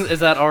Brothers. is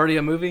that already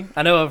a movie?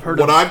 I know I've heard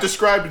What of I've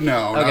described,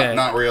 no, Okay.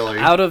 not really.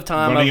 Out of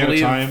Time, Running I Out of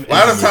believe. Time.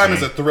 Out of Time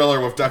is movie. a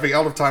thriller with... I think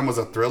Out of Time was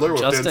a thriller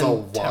with Justin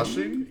Denzel Tim-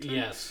 Washington.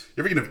 Yes.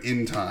 You're thinking of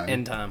In Time.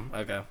 In Time,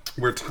 okay.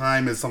 Where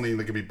time is something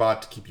that can be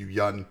bought to keep you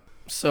young.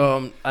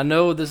 So I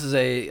know this is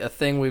a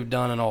thing we've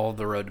done in all of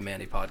the Road to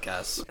Mandy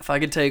podcasts. If I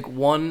could take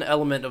one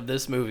element of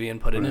this movie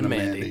and put it in Into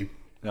Mandy,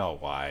 Oh,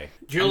 why?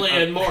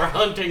 Julianne Moore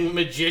hunting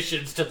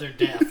magicians to their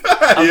death.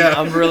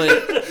 I'm really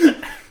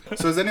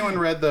So has anyone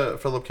read the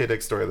Philip K.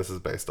 Dick story this is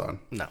based on?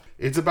 no.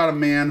 It's about a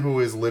man who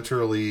is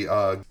literally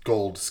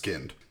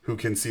gold-skinned, who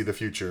can see the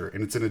future.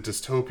 And it's in a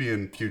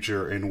dystopian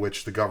future in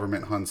which the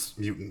government hunts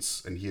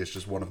mutants. And he is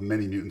just one of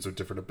many mutants with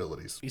different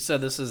abilities. You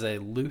said this is a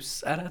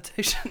loose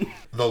adaptation.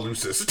 The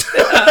loosest.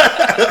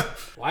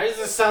 Why does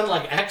this sound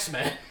like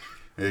X-Men?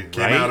 It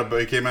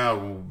came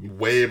out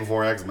way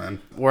before X-Men.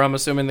 Where I'm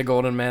assuming the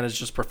Golden Man is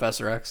just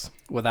Professor X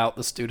without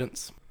the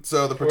students.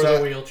 So the, Or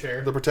the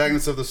wheelchair. the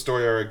protagonists of the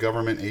story are a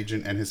government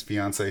agent and his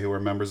fiancée, who are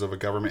members of a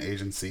government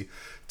agency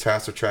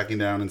tasked with tracking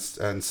down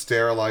and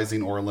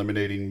sterilizing or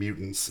eliminating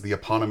mutants. The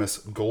eponymous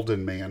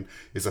Golden Man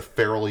is a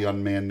feral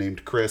young man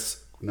named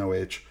Chris, no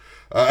H.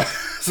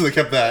 So they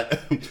kept that.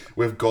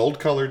 With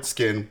gold-colored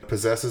skin,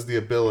 possesses the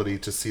ability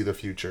to see the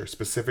future,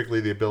 specifically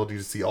the ability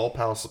to see all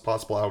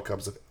possible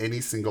outcomes of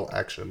any single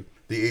action.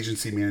 The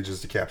agency manages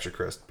to capture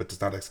Chris, but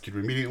does not execute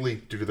him immediately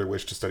due to their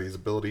wish to study his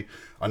ability.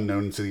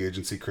 Unknown to the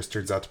agency, Chris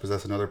turns out to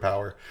possess another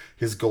power.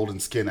 His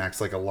golden skin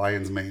acts like a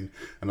lion's mane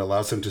and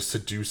allows him to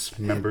seduce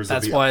members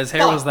That's of the... why his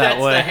hair was that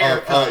That's way. the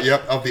haircut.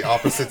 Yep, of the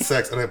opposite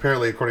sex. And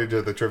apparently, according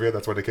to the trivia,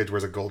 that's why Nick Cage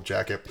wears a gold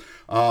jacket.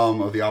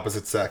 Of the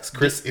opposite sex.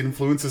 Chris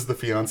influences the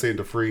fiancé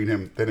into freeing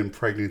him, then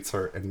impregnates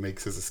her and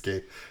makes his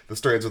escape. The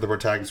story ends with the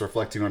protagonist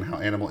reflecting on how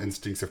animal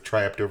instincts have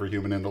triumphed over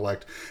human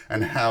intellect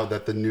and how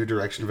that the new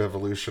direction of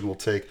evolution will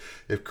take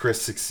if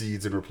Chris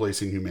succeeds in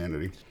replacing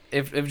humanity.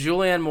 If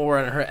Julianne Moore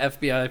and her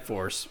FBI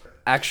force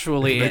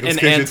actually Nicolas an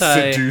Cage is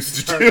anti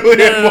seduced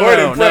Julianne Moore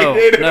and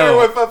impregnated her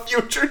with a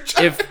future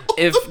child.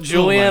 if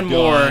Julianne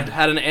Moore God.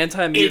 had an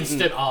anti-mutant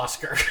Instant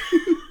Oscar.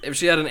 if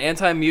she had an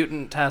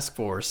anti-mutant task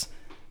force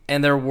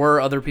and there were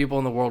other people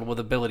in the world with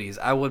abilities,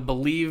 I would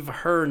believe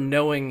her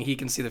knowing he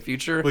can see the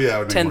future Well, yeah, it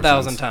would make more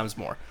 10,000 sense. times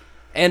more.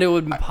 And it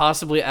would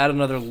possibly add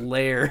another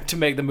layer to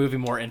make the movie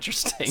more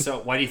interesting. So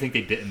why do you think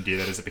they didn't do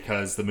that? Is it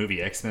because the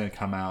movie X-Men had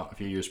come out a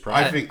few years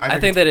prior? I think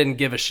they didn't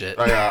give a shit.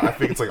 I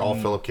think it's like all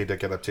Philip K.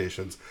 Dick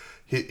adaptations.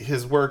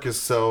 His work is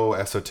so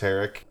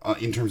esoteric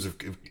in terms of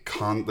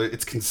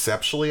it's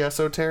conceptually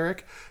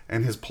esoteric,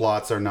 and his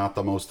plots are not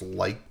the most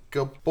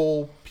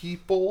likable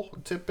people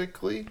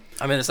typically.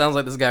 I mean, it sounds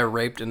like this guy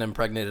raped and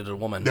impregnated a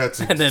woman. That's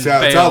and then it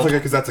sounds failed. like it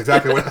because that's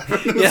exactly what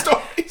happened in the Yeah.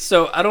 story.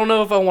 So I don't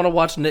know if I want to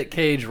watch Nick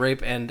Cage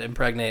rape and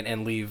impregnate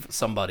and leave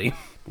somebody.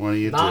 What do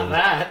you Not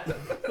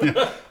do?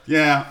 that.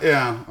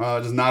 Yeah.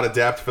 Just not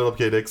adapt Philip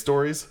K. Dick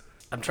stories.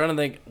 I'm trying to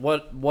think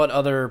what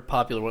other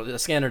popular one.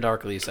 Scanner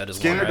Darkly, you said, is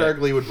Scanner one, right?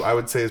 Darkly I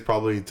would say is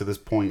probably to this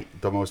point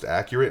the most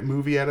accurate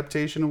movie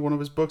adaptation of one of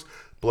his books.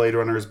 Blade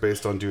Runner is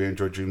based on Do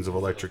Android Dreams of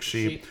Electric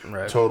Sheep.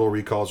 Right. Total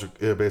Recall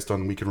is based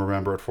on We Can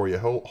Remember It For You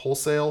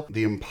Wholesale.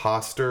 The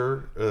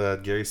Imposter,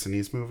 Gary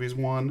Sinise movie's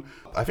one.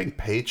 I think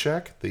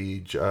Paycheck, the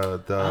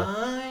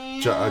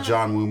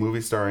John Woo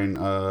movie starring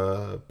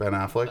Ben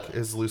Affleck,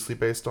 is loosely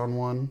based on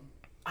one.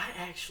 I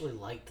actually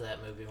liked that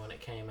movie when it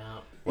came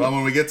out. Well,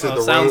 when we get to Well,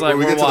 the it sounds road, like when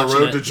we we're get to the watching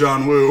road it. to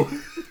John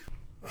Woo.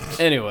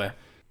 Anyway,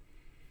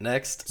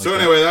 next. So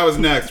anyway, that was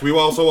next. We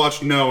also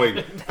watched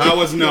Knowing. How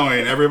was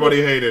Knowing?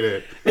 Everybody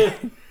hated it.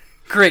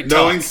 Great talk.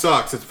 Knowing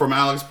sucks. It's from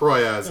Alex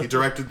Proyas. He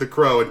directed The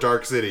Crow and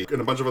Dark City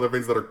and a bunch of other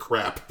things that are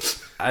crap,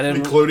 I didn't.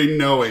 including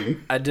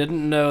Knowing. I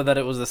didn't know that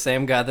it was the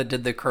same guy that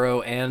did The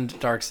Crow and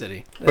Dark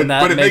City. But And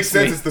that it makes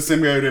sense. Me, It's the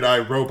same guy who did I,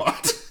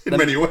 Robot in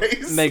many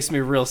ways. makes me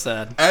real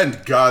sad.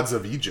 And Gods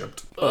of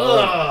Egypt.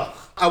 Ugh.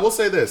 I will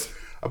say this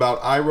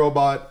about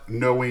iRobot,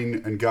 Knowing,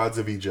 and Gods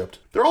of Egypt.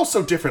 They're all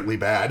so differently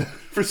bad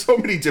for so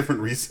many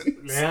different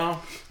reasons. Yeah.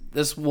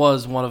 This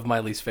was one of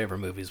my least favorite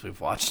movies we've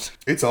watched.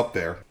 It's up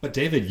there. But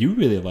David, you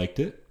really liked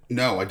it.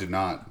 No, I did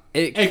not.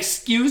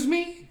 Excuse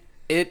me?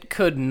 It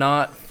could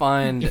not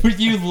find. Were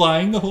you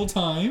lying the whole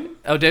time?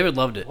 Oh, David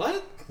loved it.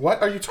 What? What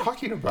are you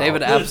talking about?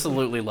 David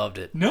absolutely loved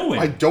it. No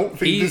I don't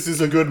think He- this is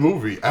a good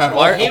movie at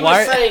Why- all. He Why-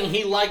 was saying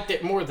he liked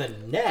it more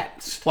than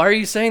Next. Why are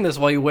you saying this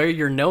while you wear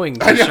your Knowing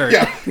t-shirt?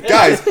 Yeah,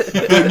 guys,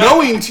 the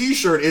Knowing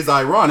t-shirt is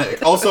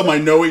ironic. Also, my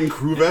Knowing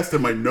crew vest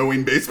and my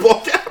Knowing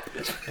baseball cap.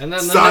 And then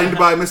the Signed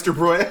by Mr.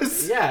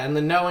 Proyas. Yeah, and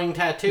the Knowing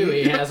tattoo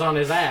he has on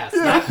his ass.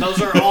 Those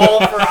are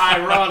all for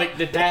ironic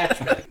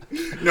detachment.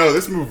 No,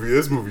 this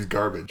movie's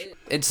garbage.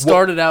 It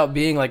started out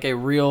being like a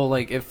real,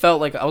 like, it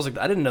felt like, I was like,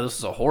 I didn't know this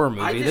was a horror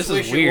movie. I just This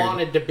wish is it weird.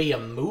 wanted to be a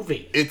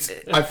movie.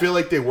 I feel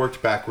like they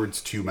worked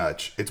backwards too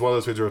much. It's one of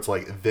those things where it's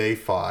like they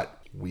thought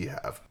we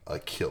have a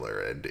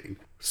killer ending.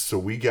 So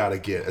we gotta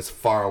get as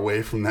far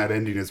away from that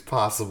ending as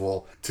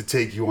possible to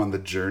take you on the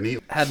journey.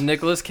 Had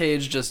Nicolas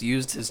Cage just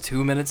used his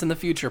 2 minutes in the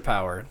future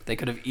power, they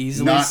could have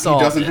easily He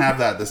solved doesn't it. have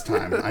that this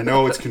time. I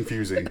know it's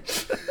confusing.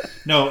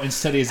 No,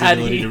 instead he has the Had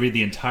ability he- to read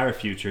the entire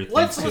future.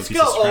 Let's thanks to a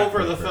go piece of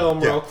over the scrappaper. film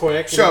real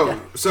quick. So we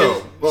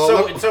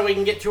can get so we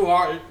can get to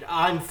our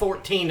I'm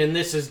 14 and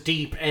this is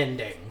deep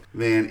ending.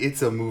 Man,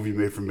 it's a movie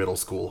made for middle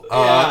school.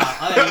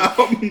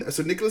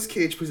 So Nicolas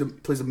Cage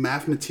plays a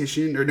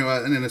mathematician, or no,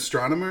 an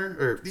astronomer,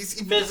 or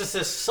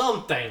physicist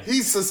something.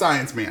 He's a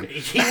science man.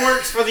 He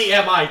works for the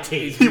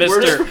MIT. He works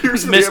for the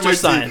Mr. MIT,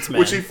 Science Man.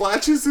 which he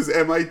flashes his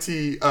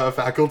MIT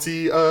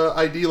faculty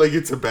ID like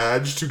it's a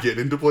badge to get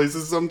into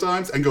places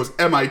sometimes, and goes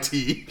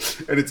MIT,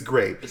 and it's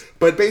great.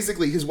 But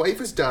basically, his wife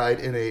has died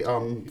in a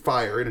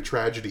fire, in a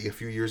tragedy a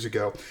few years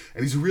ago,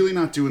 and he's really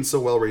not doing so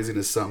well raising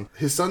his son.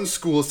 His son's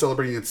school is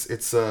celebrating its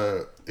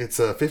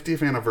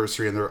 50th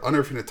anniversary, and they're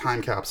unearthing a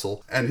time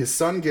capsule, and his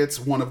son gets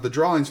one of the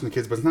drawings from the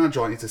kids, but it's not a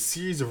drawing, it's a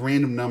series of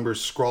random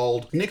numbers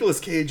scrawled. Nicolas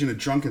Cage, in a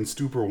drunken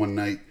stupor one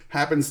night,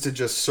 happens to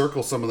just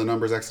circle some of the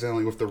numbers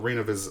accidentally with the ring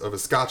of his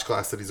scotch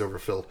glass that he's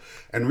overfilled,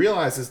 and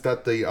realizes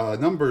that the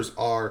numbers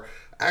are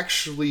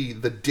actually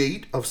the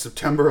date of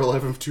September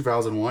 11th,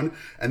 2001,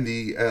 and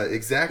the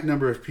exact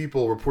number of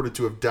people reported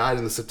to have died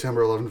in the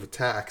September 11th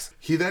attacks.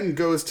 He then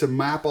goes to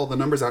map all the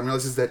numbers out and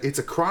realizes that it's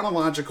a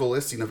chronological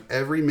listing of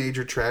every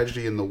major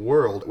tragedy in the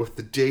world with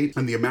the date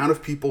and the amount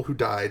of people who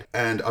died,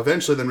 and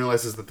eventually then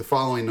realizes that the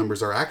following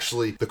numbers are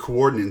actually the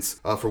coordinates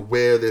for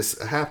where this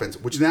happens,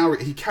 which now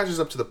he catches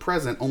up to the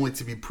present only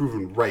to be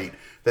proven right.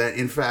 That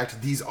in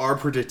fact these are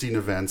predicting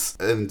events,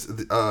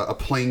 and a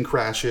plane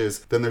crashes,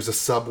 then there's a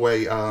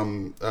subway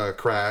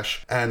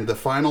crash, and the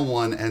final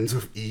one ends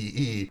with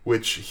EE,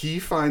 which he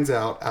finds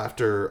out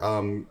after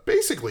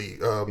basically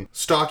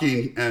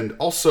stalking and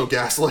also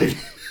gaslighting.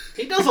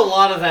 He does a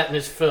lot of that in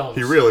his films.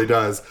 He really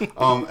does.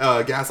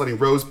 Gaslighting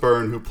Rose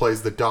Byrne, who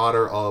plays the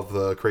daughter of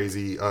the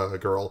crazy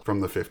girl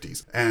from the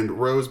 50s. And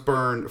Rose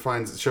Byrne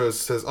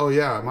says, "Oh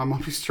yeah, my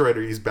mom used to write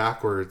her E's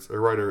backwards, or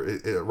write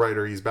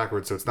her E's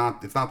backwards. So it's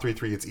not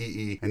 3-3, it's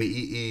EE, and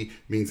EE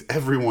means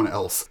everyone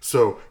else.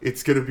 So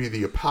it's going to be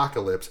the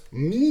apocalypse."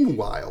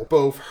 Meanwhile,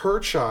 both her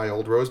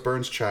child, Rose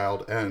Byrne's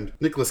child, and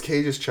Nicolas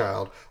Cage's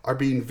child are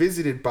being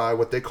visited by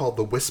what they call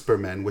the Whisper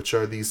Men, which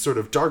are these sort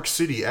of Dark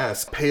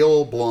City-esque,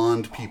 pale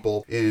blonde people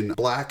in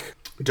black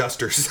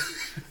dusters.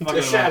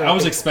 I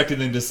was expecting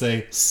them to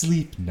say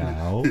 "sleep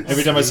now"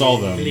 every time I saw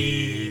them.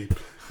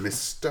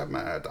 Mr.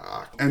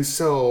 Murdoch. And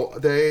so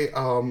they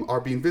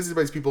are being visited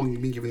by these people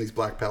and being given these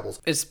black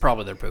pebbles. It's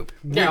probably their poop.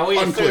 Yeah, we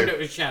Unclear. assumed it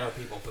was shadow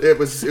people. It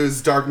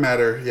was dark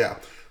matter, yeah.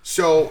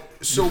 So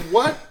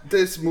what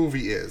this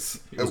movie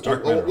is,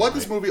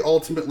 this movie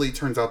ultimately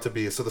turns out to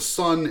be, so the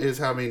sun is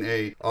having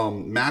a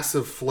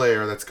massive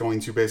flare that's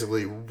going to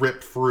basically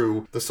rip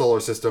through the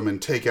solar system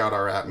and take out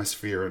our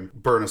atmosphere and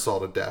burn us all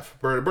to death.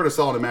 Burn us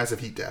all in a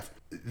massive heat death.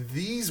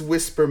 These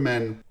Whisper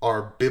Men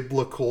are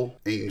biblical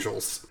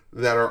angels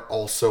that are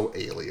also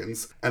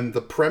aliens. And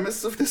the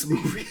premise of this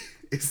movie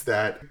is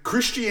that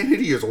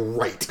Christianity is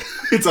right.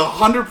 It's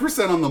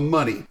 100% on the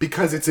money,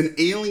 because it's an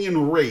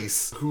alien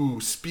race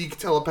who speak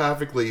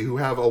telepathically, who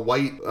have a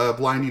white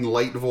blinding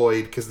light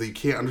void because they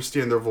can't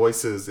understand their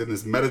voices in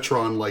this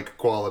Metatron-like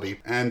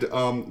quality. And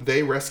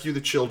they rescue the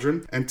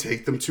children and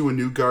take them to a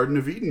new Garden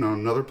of Eden on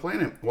another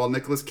planet, while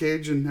Nicolas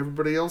Cage and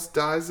everybody else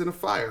dies in a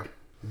fire.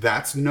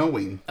 That's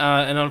knowing.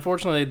 And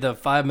unfortunately, the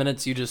 5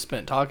 minutes you just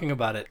spent talking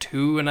about it,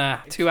 2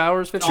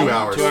 hours, 15 2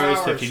 hours. 2 hours,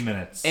 15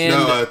 minutes. And,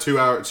 No, 2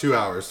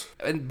 hours.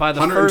 and by the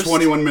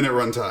 121 minute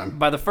runtime.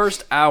 by the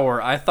first hour,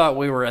 I thought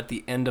we were at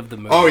the end of the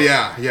movie. Oh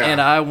yeah.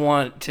 And I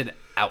wanted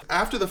out.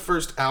 After the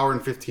first hour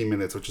and 15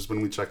 minutes, which is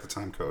when we check the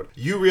time code,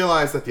 you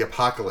realize that the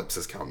apocalypse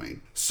is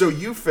coming. So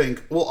you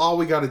think, well, all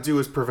we got to do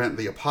is prevent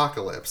the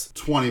apocalypse.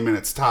 20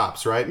 minutes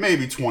tops, right?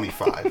 Maybe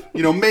 25.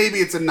 Maybe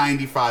it's a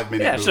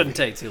 95-minute Yeah, it movie. shouldn't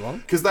take too long.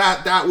 Because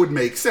that would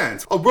make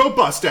sense. A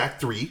robust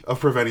Act 3 of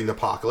preventing the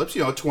apocalypse,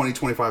 a 20,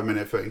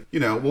 25-minute thing.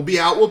 We'll be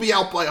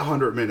out by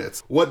 100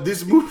 minutes. What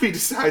this movie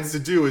decides to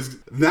do is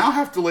now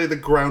have to lay the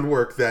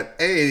groundwork that,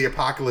 A, the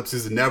apocalypse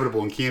is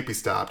inevitable and can't be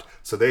stopped.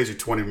 So there's your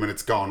 20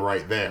 minutes gone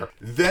right there.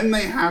 Then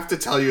they have to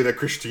tell you that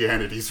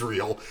Christianity's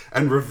real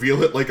and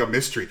reveal it like a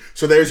mystery.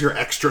 So there's your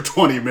extra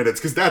 20 minutes,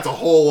 because that's a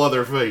whole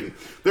other thing.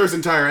 There's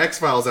entire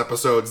X-Files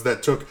episodes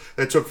that took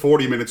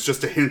 40 minutes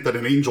just to hint that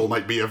an angel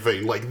might be a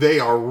thing. Like, they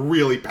are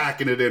really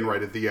packing it in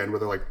right at the end, where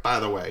they're like,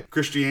 by the way,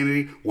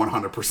 Christianity,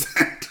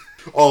 100%.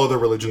 All other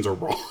religions are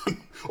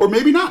wrong. Or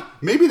maybe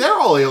not. Maybe they're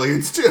all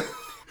aliens too.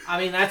 I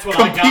mean, that's what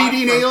I got.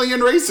 Competing alien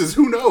races,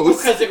 who knows?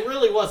 Because it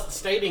really wasn't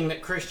stating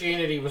that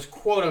Christianity was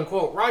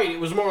quote-unquote right. It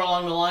was more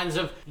along the lines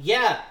of,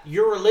 yeah,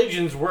 your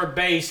religions were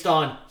based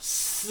on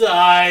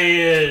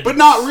science. But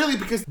not really,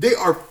 because they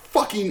are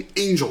fucking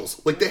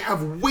angels. Like, they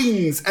have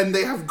wings and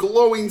they have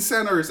glowing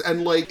centers,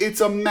 and like, it's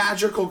a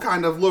magical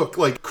kind of look.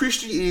 Like,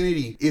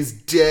 Christianity is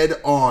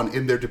dead on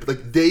in their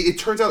it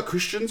turns out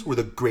Christians were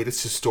the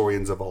greatest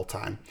historians of all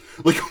time.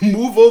 Like,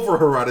 move over,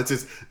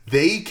 Herodotus.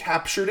 They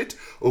captured it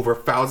over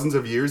thousands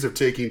of years of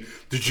taking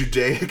the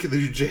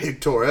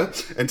Judaic Torah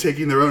and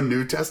taking their own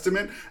New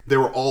Testament. They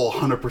were all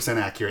 100%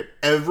 accurate.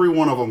 Every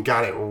one of them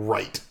got it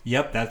right.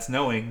 Yep, that's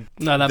knowing.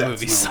 No, that That's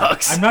movie not-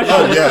 sucks. I'm not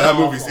Oh sure. yeah, that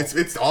movie's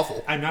it's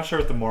awful. I'm not sure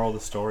what the moral of the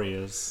story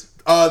is.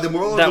 The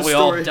moral that of the we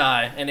story. all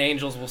die and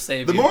angels will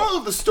save The you. moral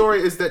of the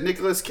story is that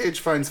Nicolas Cage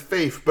finds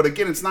faith, but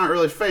again, it's not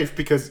really faith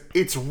because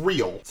it's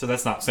real. So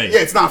that's not faith. Yeah,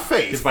 it's not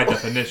faith. Because by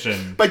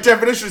definition. By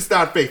definition, it's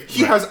not faith.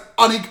 He has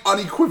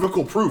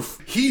unequivocal proof.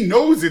 He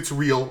knows it's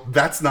real.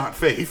 That's not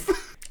faith.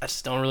 I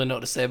just don't really know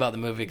what to say about the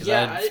movie because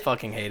Yeah, I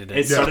fucking hated it.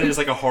 It started as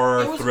like a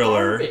horror It was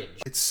thriller. garbage.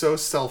 It's so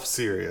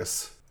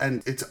self-serious.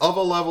 And it's of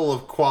a level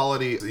of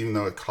quality, even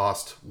though it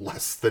cost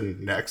less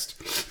than Next.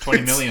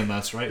 20 million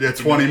less, right? Yeah,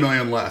 50 $20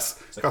 million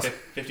less. It's like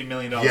 $50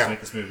 million Yeah. to make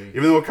this movie.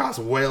 Even though it costs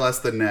way less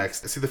than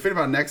Next. See, the thing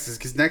about Next is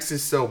because Next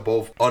is so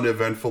both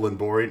uneventful and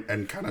boring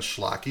and kind of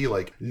schlocky.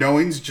 Like,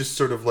 Knowing's just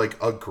sort of like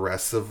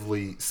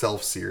aggressively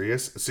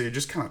self-serious. So you're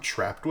just kind of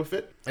trapped with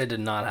it. It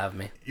did not have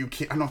me. You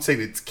can't, I'm not saying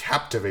it's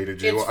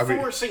captivated you. It's I mean,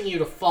 forcing you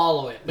to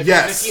follow it. Because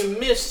Yes. if you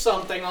miss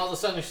something, all of a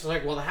sudden it's just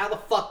like, well, how the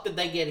fuck did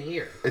they get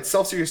here? its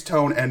self-serious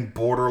tone and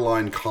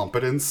borderline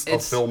competence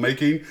It's- of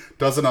filmmaking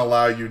doesn't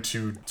allow you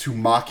to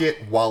mock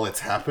it while it's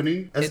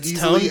happening as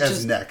easily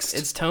as Next.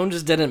 Its tone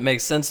just didn't make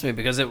sense to me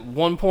because at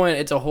one point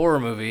it's a horror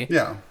movie.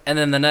 Yeah. And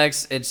then the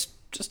next it's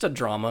just a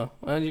drama.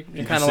 Well, you're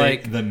Did kind you of say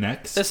like, the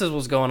next. this is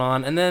what's going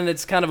on. And then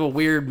it's kind of a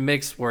weird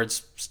mix where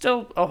it's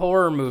still a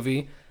horror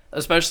movie,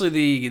 especially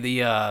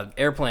the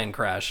airplane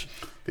crash.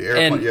 The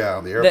airplane,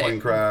 And the airplane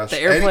crash. The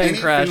airplane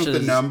Anything crash with the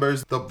is-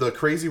 numbers. The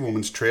Crazy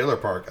Woman's trailer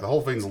park. The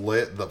whole thing's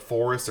lit. The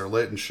forests are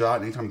lit and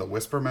shot. Anytime the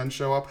Whispermen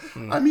show up,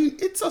 I mean,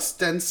 it's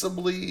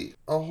ostensibly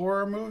a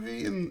horror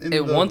movie. In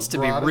It the wants to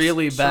be broadest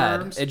really bad.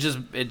 terms. It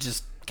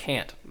just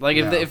can't. Like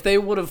Yeah. if they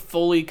would have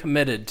fully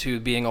committed to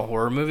being a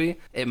horror movie,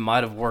 it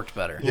might have worked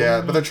better.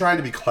 Yeah, but they're trying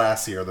to be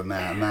classier than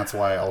that, and that's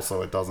why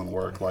also it doesn't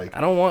work. Like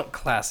I don't want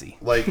classy.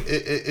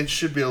 it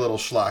should be a little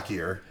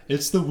schlockier.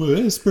 It's the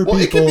Whisper Well,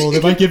 it could people. be-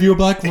 They might give you a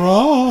black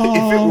rock.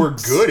 If it were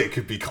good, it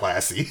could be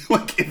classy.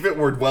 Like if it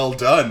were well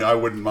done, I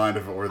wouldn't mind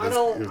if it were this.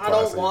 I classy.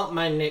 don't want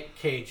my Nick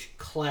Cage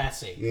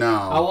classy. No.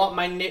 I want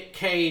my Nick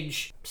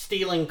Cage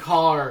stealing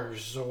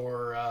cars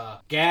or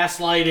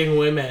gaslighting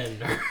women.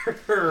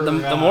 Or, The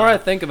more I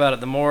think about it,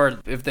 the more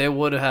if they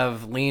would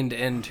have leaned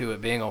into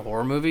it being a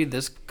horror movie,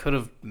 this could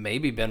have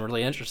maybe been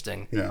really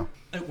interesting. Yeah.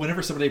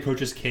 Whenever somebody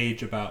approaches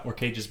Cage or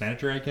Cage's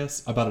manager, I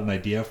guess, about an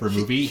idea for a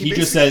movie, he he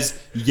just basically-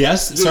 says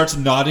yes, starts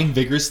nodding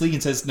vigorously,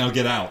 and says, "Now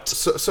get out."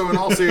 So in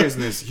all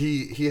seriousness,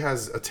 he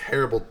has a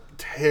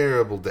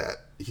terrible debt.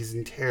 He's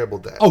in terrible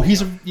debt. Oh, his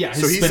so he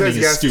spending says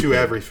is yes stupid. to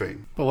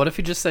everything. But what if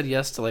he just said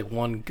yes to like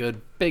one good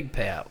big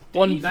payout?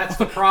 One That's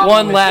the problem.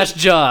 one is last that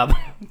job.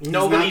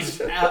 Nobody's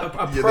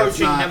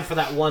approaching not- him for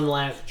that one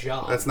last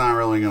job. That's not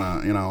really gonna,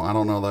 I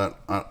don't know that,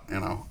 I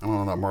don't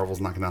know that Marvel's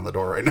knocking down the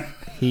door right now.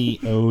 He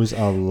owes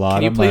a lot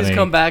Can you of please money.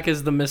 come back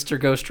as the Mr.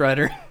 Ghost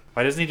Rider?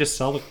 Why doesn't he just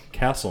sell the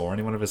castle or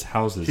any one of his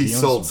houses? He owns-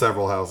 sold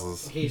several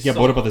houses. He's Yeah,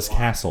 but what sold about this a lot.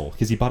 castle?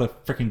 Because he bought a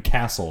freaking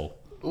castle.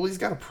 Well, he's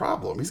got a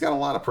problem. He's got a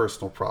lot of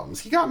personal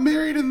problems. He got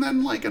married and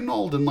then like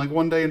annulled in like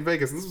one day in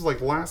Vegas. This was like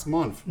last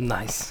month.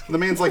 Nice. The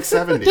man's like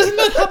 70. Doesn't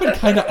that happen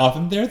kind of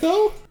often there,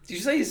 though? Did you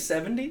say he's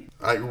 70?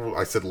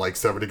 I said like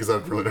 70 because I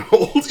don't really know how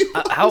old he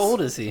was. How old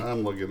is he?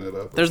 I'm looking it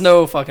up. There's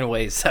no fucking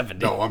way he's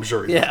 70. No, I'm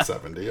sure he's Yeah. not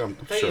 70. I'm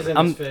I think sure. he's in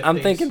I'm his 50s. I'm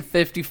thinking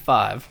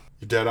 55.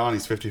 You're dead on.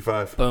 He's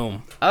 55.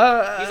 Boom. He's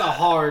a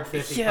hard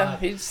 55. Yeah,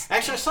 he's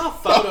Actually, I saw a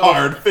photo.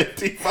 Hard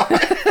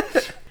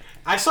 55.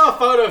 I saw a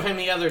photo of him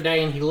the other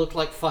day, and he looked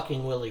like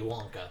fucking Willy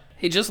Wonka.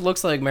 he just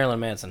looks like Marilyn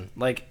Manson.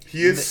 Like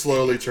He is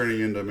slowly turning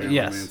into Marilyn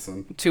yes,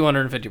 Manson.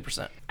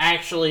 250%.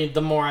 Actually,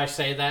 the more I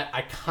say that,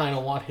 I kind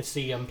of want to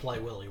see him play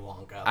Willy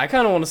Wonka. I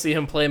kind of want to see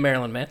him play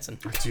Marilyn Manson.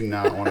 I do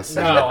not want to see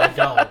No, I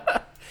don't.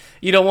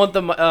 You don't want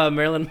the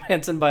Marilyn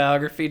Manson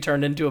biography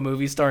turned into a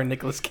movie starring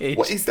Nicolas Cage?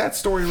 What, is that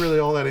story really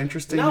all that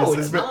interesting? No,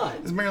 Is it's not.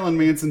 Has Marilyn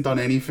Manson done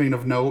anything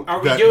of note Are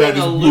we that doing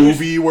is a loose-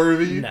 movie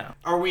worthy? No.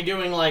 Are we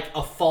doing like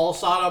a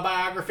false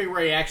autobiography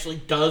where he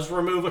actually does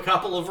remove a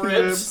couple of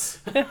ribs?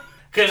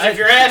 Because if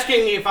you're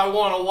asking me if I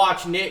want to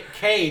watch Nick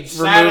Cage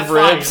Remove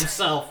satisfy ribs.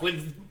 himself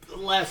with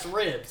less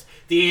ribs,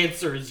 the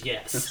answer is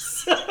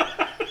yes.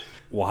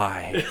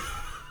 Why?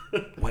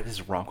 What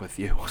is wrong with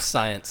you?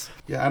 Science.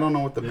 Yeah, I don't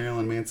know what the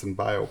Marilyn Manson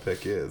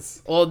biopic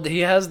is. Well, he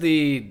has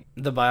the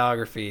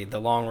biography, The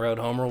Long Road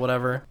Home or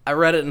whatever. I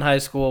read it in high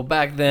school.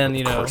 Back then,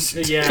 you know, course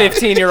you Yeah.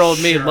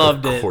 15-year-old me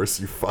loved Of it. course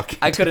you fucking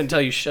I couldn't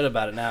tell you shit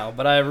about it now,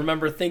 but I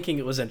remember thinking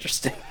it was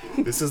interesting.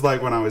 This is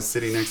like when I was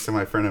sitting next to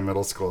my friend in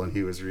middle school and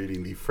he was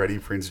reading the Freddie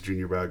Prinze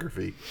Jr.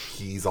 biography.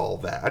 He's all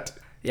that.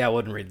 Yeah, I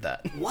wouldn't read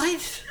that.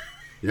 What?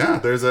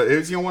 Yeah, it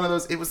was one of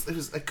those. It was.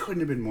 It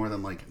couldn't have been more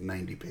than like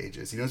 90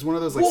 pages. It was one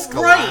of those like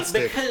Well, right,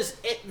 scholastic. because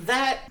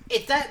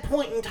at that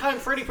point in time,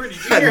 Freddie Prinze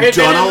Jr. Had had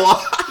done been a in,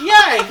 lot.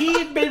 Yeah, he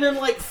had been in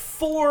like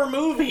 4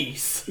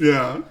 movies,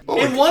 Yeah. Oh,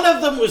 and one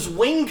of them was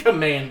Wing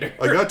Commander.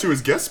 I got to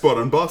his guest spot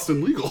on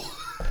Boston Legal.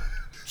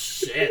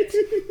 Shit.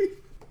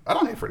 I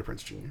don't hate Freddie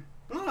Prinze Jr.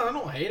 No, I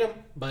don't hate him,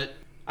 but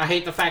I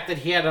hate the fact that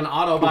he had an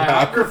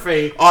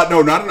autobiography.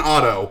 No, not an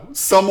auto.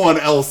 Someone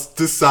else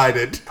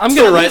decided. I'm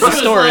going to write the this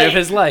was story like- of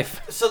his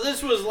life. So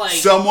this was like,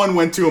 Someone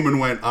went to him and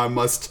went, "I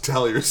must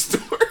tell your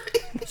story."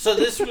 so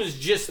this was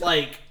just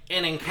like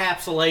an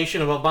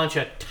encapsulation of a bunch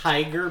of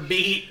tiger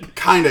beat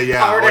Kinda,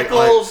 yeah.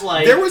 particles.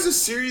 Like there was a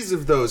series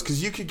of those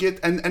because you could get,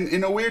 and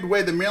in a weird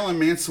way, the Marilyn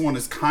Manson one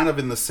is kind of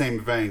in the same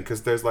vein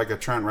because there's like a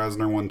Trent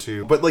Reznor one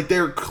too. But like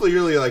they're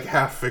clearly like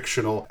half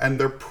fictional, and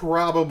they're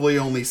probably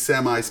only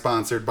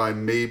semi-sponsored by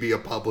maybe a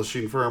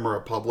publishing firm or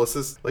a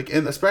publicist. Like,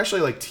 and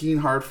especially like teen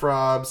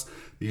heartthrobs,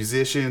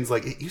 musicians.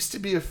 Like, it used to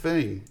be a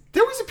thing.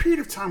 There was a period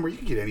of time where you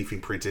could get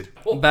anything printed.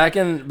 Back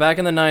in the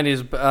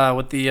 90s,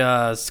 with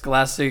the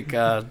Scholastic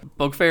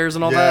book fairs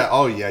and all that.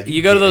 Oh yeah.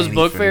 You go to those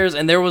book fairs,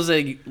 and there was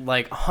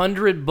like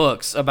 100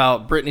 books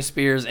about Britney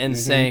Spears,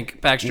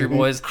 NSYNC, Backstreet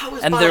Boys, I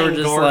was and buying they were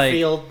just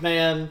Garfield,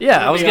 man. yeah,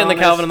 to I was be getting the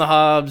honest. Calvin and the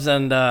Hobbes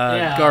and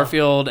Yeah.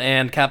 Garfield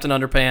and Captain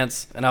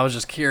Underpants, and I was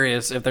just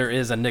curious if there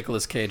is a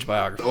Nicolas Cage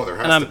biography. Oh, there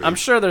has and to be. I'm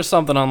sure there's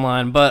something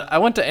online, but I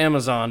went to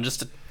Amazon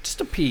just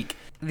to peek.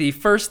 The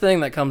first thing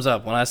that comes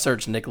up when I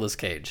search Nicolas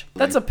Cage,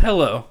 that's a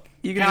pillow.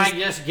 You Can I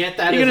just get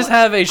that? you as can just like-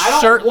 have a I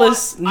don't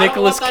shirtless want- I don't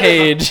Nicolas want that as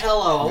a Cage.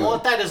 pillow. I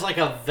want that as like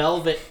a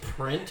velvet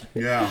print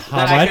Yeah. that How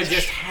I much? could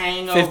just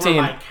hang 15.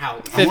 over my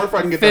couch. I wonder if I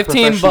can get that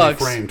 15 professionally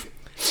bucks. framed.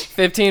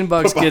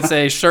 $15 gets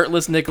a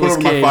shirtless Put it Nicolas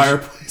over my Cage.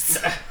 fireplace.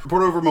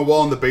 Put it over my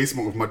wall in the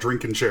basement with my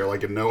drinking chair,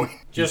 like in knowing.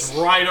 Just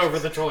right over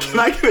the toilet. Can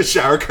I get a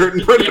shower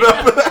curtain printed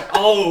up with that?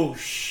 Oh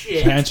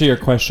shit! To answer your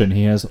question,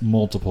 he has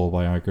multiple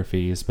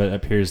biographies, but it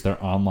appears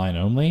they're online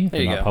only.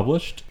 They're you not go.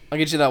 published. I'll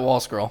get you that wall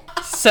scroll.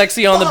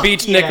 Sexy on the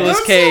beach, yeah. Nicolas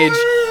That's Cage,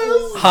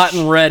 hilarious. hot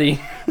and ready.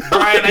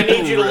 Brian, I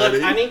need you to look.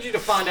 Ready? I need you to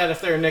find out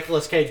if there are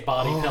Nicolas Cage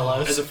body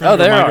pillows. As a friend Oh,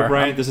 there reminder, are.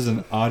 Brian, this is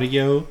an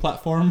audio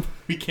platform.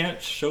 We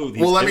can't show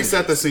these. Well, let me images.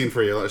 set the scene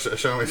for you.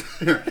 Show me.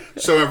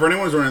 So, if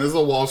anyone's wondering, this is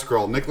a wall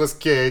scroll. Nicolas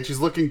Cage. He's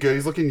looking good.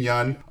 He's looking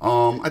young.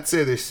 I'd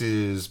say this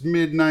is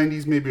mid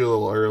 '90s, maybe a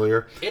little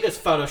earlier. It is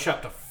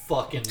photoshopped to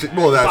fucking.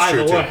 Well, that's by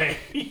true, the too. way.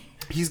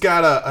 He's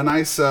got a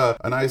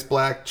nice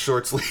black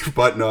short sleeve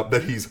button up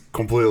that he's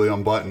completely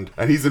unbuttoned,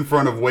 and he's in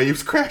front of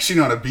waves crashing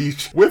on a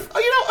beach with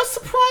a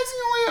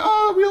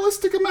surprisingly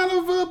realistic amount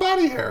of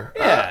body hair.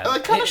 Yeah.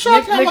 Kind of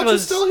shocked how much is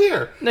Nicolas- still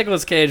here.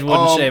 Nicolas Cage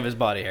wouldn't shave his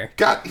body hair.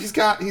 He's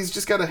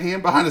just got a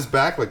hand behind his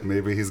back, like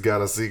maybe he's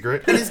got a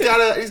secret, and he's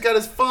got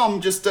his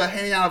thumb just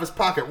hanging out of his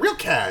pocket, real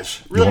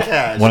cash. Want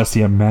to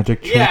see a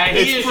magic trick? Yeah, he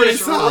It's is pretty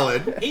just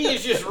solid. He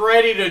is just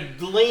ready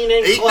to lean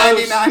in $8.99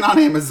 close. on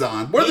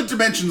Amazon. What are the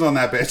dimensions on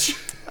that bitch?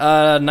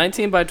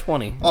 19 by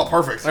 20. Oh,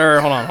 perfect.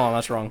 Or hold on,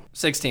 that's wrong.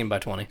 16 by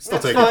 20. Still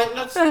That's take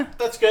it. fine.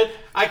 That's good.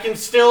 I can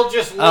still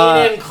just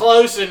lean in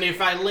close, and if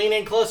I lean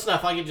in close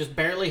enough, I can just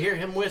barely hear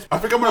him whisper. I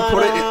think I'm gonna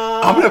put it.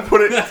 I'm gonna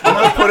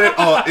put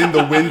it in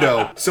the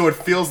window, so it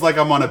feels like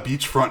I'm on a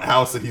beachfront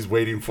house and he's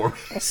waiting for me.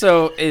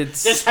 So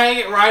it's Just hang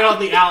it right on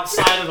the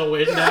outside of the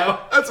window.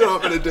 That's what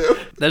I'm gonna do.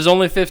 there's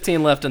only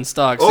 15 left in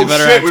stock, so Oh, you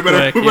better shit, act we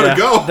better- quick. we better Yeah,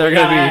 go. They're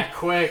Gotta gonna act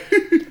quick.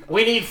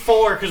 We need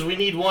 4 because we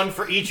need 1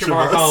 for each of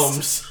our Sure.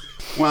 homes.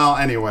 Well,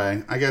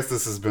 anyway, I guess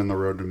this has been the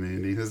road to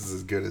Mandy. This is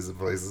as good as a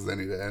place as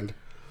any to end.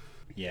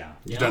 Yeah.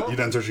 You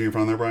done searching your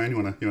phone there, Brian? You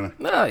wanna be.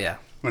 Oh yeah.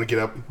 get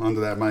up onto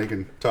that mic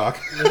and talk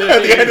at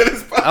the end of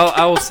this podcast?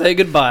 I will say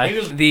goodbye.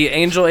 The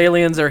angel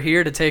aliens are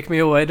here to take me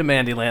away to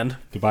Mandyland.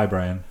 Goodbye,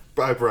 Brian.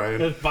 Bye,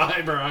 Brian.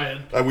 Bye,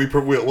 Brian.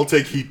 We'll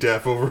take heat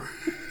death over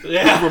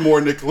Yeah. over more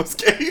Nicolas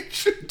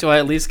Cage. Do I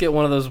at least get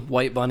one of those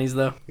white bunnies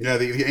though? Yeah,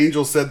 the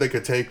angels said they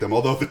could take them,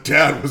 although the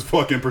dad was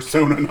fucking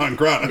persona non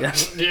grata.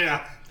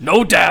 Yeah.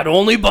 No, Dad,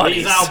 only bunnies.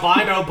 These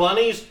albino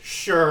bunnies?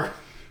 Sure.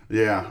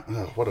 Yeah.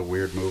 Oh, what a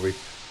weird movie.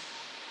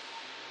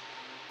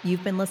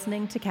 You've been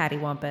listening to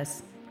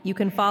Cattywampus. You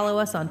can follow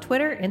us on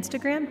Twitter,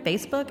 Instagram,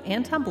 Facebook,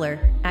 and Tumblr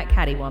at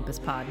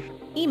CattyWampusPod.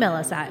 Email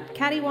us at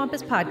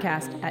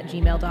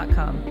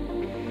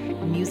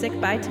cattywampuspodcast@gmail.com.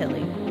 Music by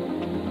Tilly.